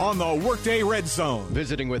Richey on the Workday Red Zone.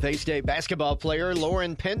 Visiting with A-State basketball player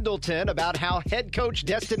Lauren Pendleton about how head coach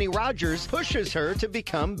Destiny Rogers pushes her to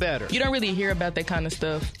become better. You don't really hear about that kind of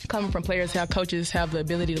stuff coming from players, how coaches have the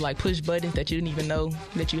ability to push buttons that you didn't even know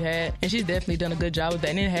that you had. And she's definitely done a good job with that,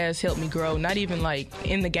 and it has helped me grow, not even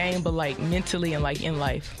in the game, but mentally and in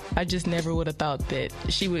life. I just never would have thought that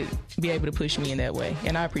she would be able to push me in that way,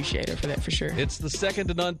 and I appreciate her for that for sure. It's the Second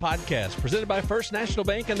to None podcast, presented by First National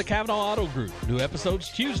Bank and the Cavanaugh Auto Group. New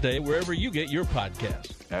episodes Tuesday, wherever you get your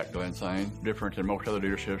podcast. At Glen Sane, different than most other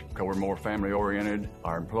dealerships because we're more family-oriented.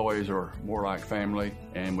 Our employees are more like family,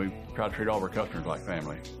 and we try to treat all of our customers like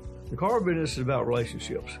family. The car business is about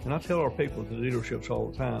relationships, and I tell our people at the dealerships all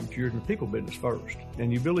the time, you're in the people business first,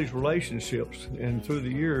 and you build these relationships, and through the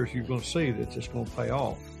years, you're going to see that it's going to pay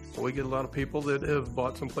off. We get a lot of people that have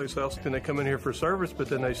bought someplace else, and they come in here for service, but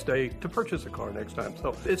then they stay to purchase a car next time,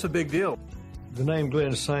 so it's a big deal. The name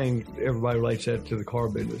Glen Sane, everybody relates that to the car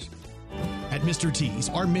business. At Mr. T's,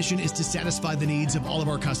 our mission is to satisfy the needs of all of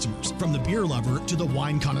our customers, from the beer lover to the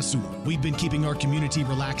wine connoisseur. We've been keeping our community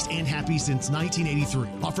relaxed and happy since 1983,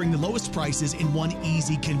 offering the lowest prices in one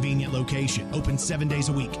easy, convenient location. Open 7 days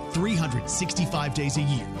a week, 365 days a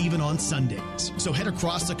year, even on Sundays. So head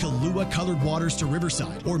across the Kahlua-colored waters to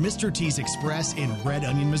Riverside or Mr. T's Express in Red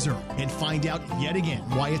Onion, Missouri, and find out yet again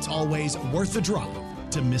why it's always worth the drive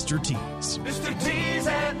to Mr. T's. Mr. T's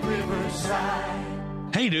at Riverside.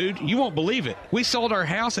 Hey, dude, you won't believe it. We sold our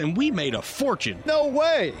house and we made a fortune. No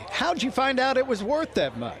way. How'd you find out it was worth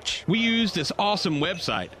that much? We used this awesome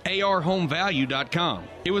website, arhomevalue.com.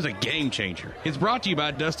 It was a game changer. It's brought to you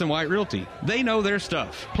by Dustin White Realty. They know their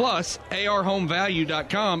stuff. Plus,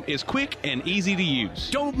 arhomevalue.com is quick and easy to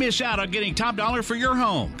use. Don't miss out on getting top dollar for your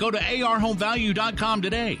home. Go to arhomevalue.com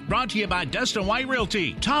today. Brought to you by Dustin White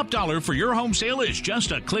Realty. Top dollar for your home sale is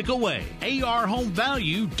just a click away.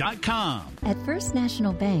 arhomevalue.com. At First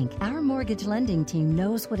National Bank, our mortgage lending team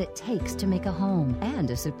knows what it takes to make a home and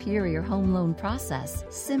a superior home loan process.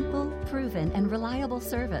 Simple, proven, and reliable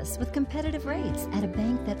service with competitive rates at a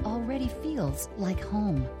bank that already feels like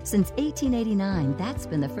home. Since 1889, that's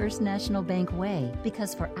been the First National Bank way,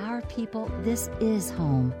 because for our people, this is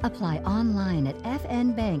home. Apply online at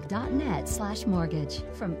fnbank.net/mortgage.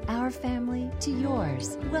 From our family to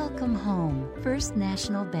yours, welcome home. First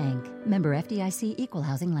National Bank. Member FDIC, Equal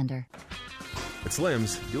Housing Lender. At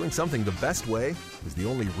Slim's, doing something the best way is the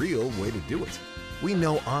only real way to do it. We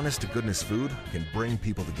know honest-to-goodness food can bring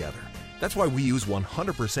people together. That's why we use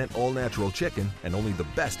 100% all-natural chicken and only the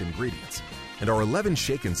best ingredients. And our 11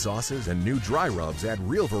 shaken sauces and new dry rubs add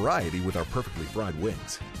real variety with our perfectly fried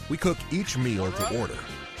wings. We cook each meal to order,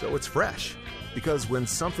 so it's fresh. Because when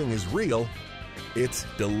something is real, it's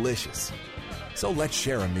delicious. So let's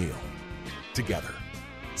share a meal together.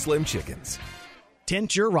 Slim Chickens.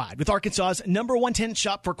 Tint your ride with Arkansas's #1 tint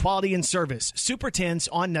shop for quality and service, Super Tints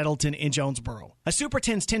on Nettleton in Jonesboro. A Super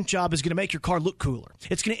Tints tint job is going to make your car look cooler.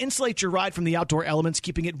 It's going to insulate your ride from the outdoor elements,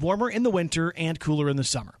 keeping it warmer in the winter and cooler in the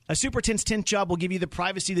summer. A Super Tints tint job will give you the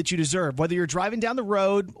privacy that you deserve, whether you're driving down the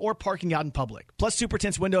road or parking out in public. Plus, Super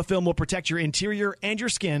Tints window film will protect your interior and your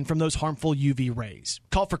skin from those harmful UV rays.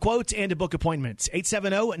 Call for quotes and to book appointments.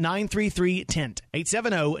 870-933-TINT.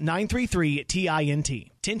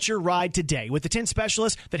 870-933-TINT. Tint your ride today with the tint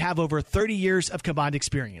specialists that have over 30 years of combined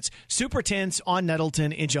experience. Super Tints on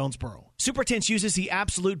Nettleton in Jonesboro. Super Tints uses the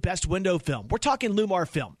absolute best window film. We're talking Lumar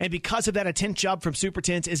film. And because of that, a tint job from Super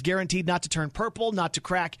Tints is guaranteed not to turn purple, not to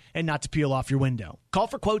crack, and not to peel off your window. Call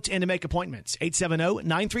for quotes and to make appointments.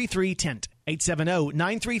 870-933-TINT.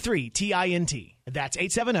 870-933-TINT. That's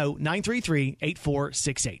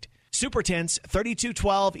 870-933-8468. Super Tints,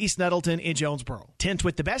 3212 East Nettleton in Jonesboro. Tint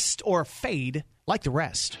with the best or fade like the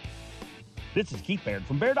rest. This is Keith Baird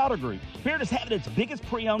from Baird Auto Group. Baird is having its biggest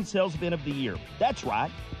pre-owned sales event of the year. That's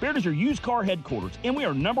right. Baird is your used car headquarters, and we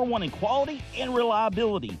are #1 in quality and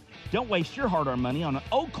reliability. Don't waste your hard-earned money on an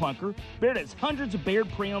old clunker. Baird has hundreds of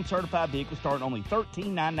Baird pre-owned certified vehicles starting only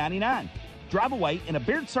 $13,999. Drive away in a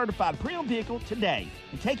Baird certified pre-owned vehicle today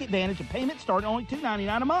and take advantage of payments starting only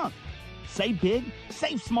 $299 a month. Save big,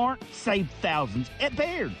 save smart, save thousands at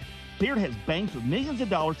Baird. Baird has banks with millions of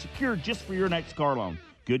dollars secured just for your next car loan.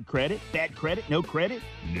 Good credit, bad credit, no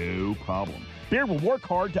problem. Baird will work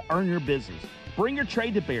hard to earn your business. Bring your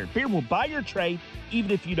trade to Baird. Baird will buy your trade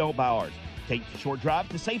even if you don't buy ours. Take the short drive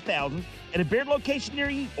to save thousands at a Baird location near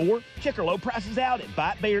you, or check our low prices out at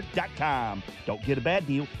buyatbaird.com. Don't get a bad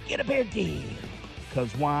deal, get a Baird deal.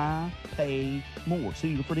 Because why pay more? See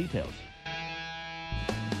you for details.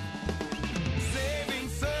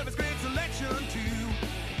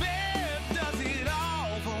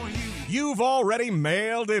 You've already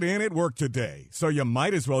mailed it in at work today, so you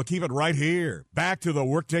might as well keep it right here. Back to the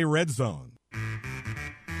Workday Redzone.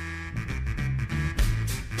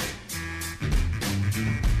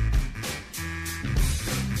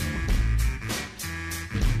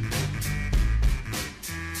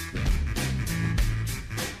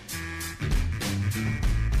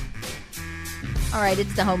 All right,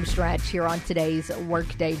 it's the home stretch here on today's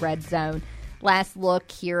Workday Redzone. Last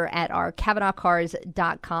look here at our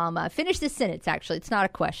CavanaughCars.com. Finish this sentence, actually. It's not a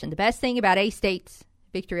question. The best thing about A-State's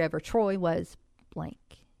victory over Troy was blank.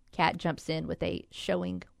 Kat jumps in with a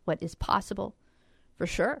showing what is possible, for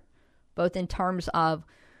sure, both in terms of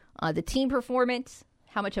the team performance,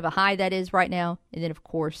 how much of a high that is right now, and then, of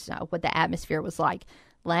course, what the atmosphere was like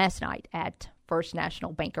last night at First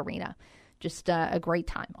National Bank Arena. Just a great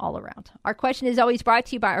time all around. Our question is always brought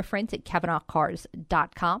to you by our friends at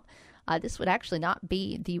CavanaughCars.com. This would actually not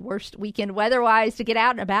be the worst weekend weather-wise to get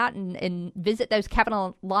out and about and visit those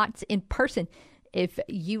Kavanaugh lots in person if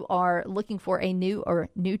you are looking for a new or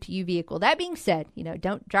new-to-you vehicle. That being said,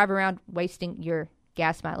 don't drive around wasting your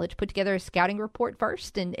gas mileage. Put together a scouting report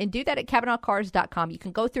first and do that at CavanaughCars.com. You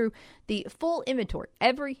can go through the full inventory.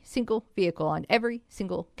 Every single vehicle on every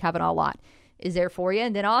single Kavanaugh lot is there for you.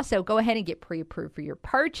 And then also go ahead and get pre-approved for your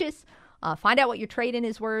purchase. Find out what your trade-in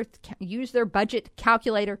is worth. Use their budget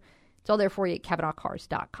calculator. It's all there for you at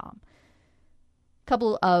CavanaughCars.com.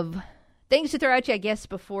 Couple of things to throw at you, I guess,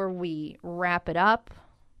 before we wrap it up.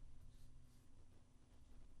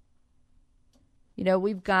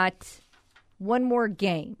 We've got one more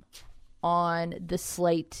game on the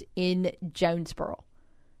slate in Jonesboro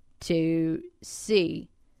to see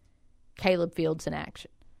Caleb Fields in action.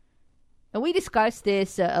 And we discussed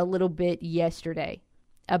this a little bit yesterday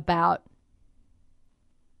about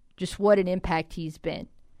just what an impact he's been.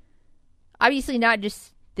 Obviously not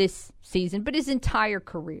just this season, but his entire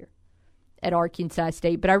career at Arkansas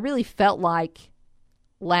State. But I really felt like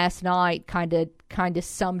last night kind of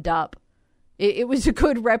summed up. It was a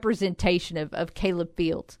good representation of Caleb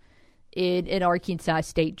Fields in Arkansas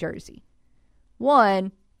State jersey.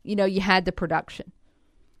 One, you had the production.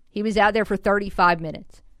 He was out there for 35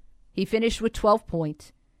 minutes. He finished with 12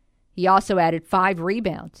 points. He also added 5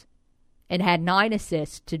 rebounds and had 9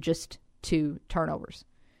 assists to just 2 turnovers.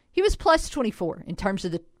 He was plus 24 in terms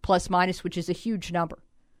of the plus minus, which is a huge number.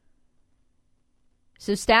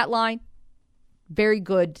 So stat line, very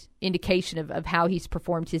good indication of how he's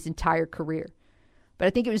performed his entire career. But I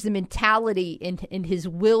think it was the mentality in his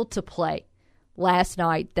will to play last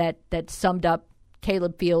night that summed up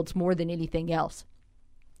Caleb Fields more than anything else.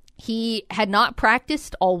 He had not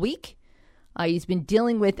practiced all week. He's been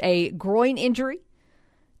dealing with a groin injury.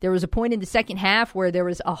 There was a point in the second half where there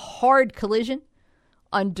was a hard collision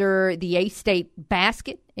under the A-State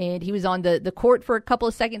basket, and he was on the court for a couple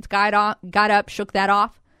of seconds, got up, shook that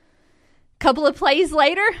off, Couple of plays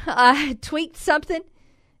later, tweaked something,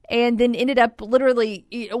 and then ended up literally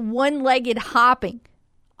one-legged hopping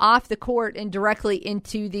off the court and directly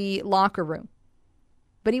into the locker room.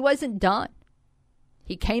 But he wasn't done.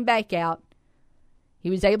 He came back out. He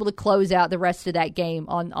was able to close out the rest of that game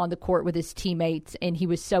on the court with his teammates, and he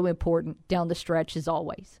was so important down the stretch as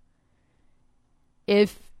always.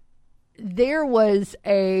 If there was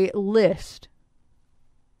a list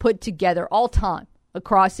put together all time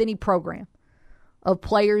across any program of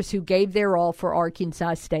players who gave their all for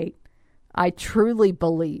Arkansas State, I truly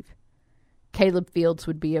believe Caleb Fields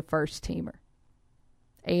would be a first-teamer.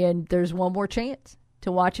 And there's one more chance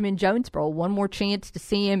to watch him in Jonesboro, one more chance to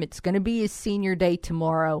see him. It's going to be his senior day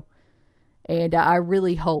tomorrow, and I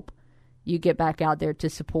really hope you get back out there to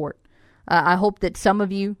support. I hope that some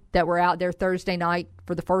of you that were out there Thursday night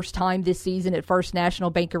for the first time this season at First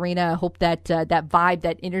National Bank Arena, I hope that that vibe,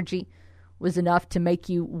 that energy was enough to make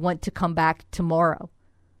you want to come back tomorrow.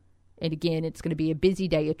 And again, it's going to be a busy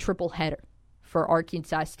day, a triple header for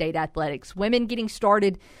Arkansas State athletics. Women getting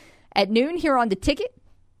started at noon here on the Ticket.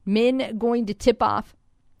 Men going to tip off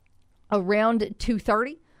around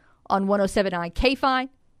 2:30 on 107.9 KFI.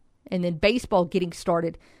 And then baseball getting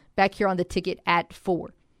started back here on the Ticket at 4.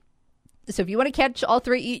 So if you want to catch all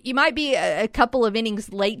three, you might be a couple of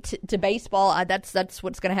innings late to baseball. That's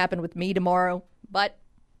what's going to happen with me tomorrow. But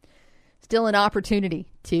still an opportunity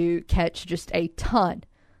to catch just a ton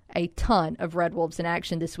of Red Wolves in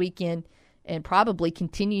action this weekend, and probably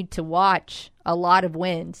continue to watch a lot of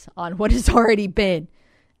wins on what has already been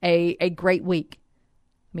a great week.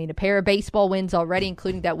 I mean, a pair of baseball wins already,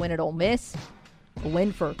 including that win at Ole Miss, a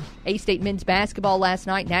win for A-State men's basketball last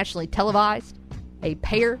night, nationally televised, a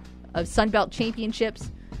pair of Sunbelt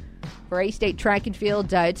championships for A-State track and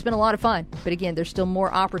field. It's been a lot of fun, but again, there's still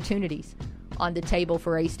more opportunities on the table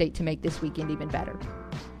for A-State to make this weekend even better.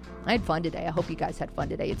 I had fun today. I hope you guys had fun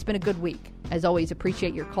today. It's been a good week. As always,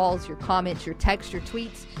 appreciate your calls, your comments, your texts, your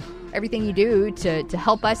tweets, everything you do to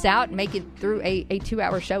help us out and make it through a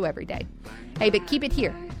 2-hour show every day. Hey, but keep it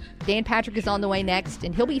here. Dan Patrick is on the way next,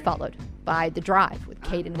 and he'll be followed by The Drive with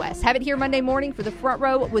Kate and Wes. Have it here Monday morning for the Front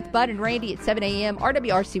Row with Bud and Randy at 7 a.m.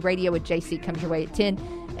 RWRC Radio with JC comes your way at 10.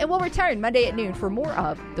 And we'll return Monday at noon for more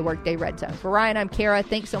of the Workday Red Zone. For Ryan, I'm Kara.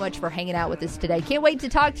 Thanks so much for hanging out with us today. Can't wait to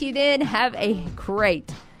talk to you then. Have a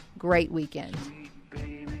great weekend.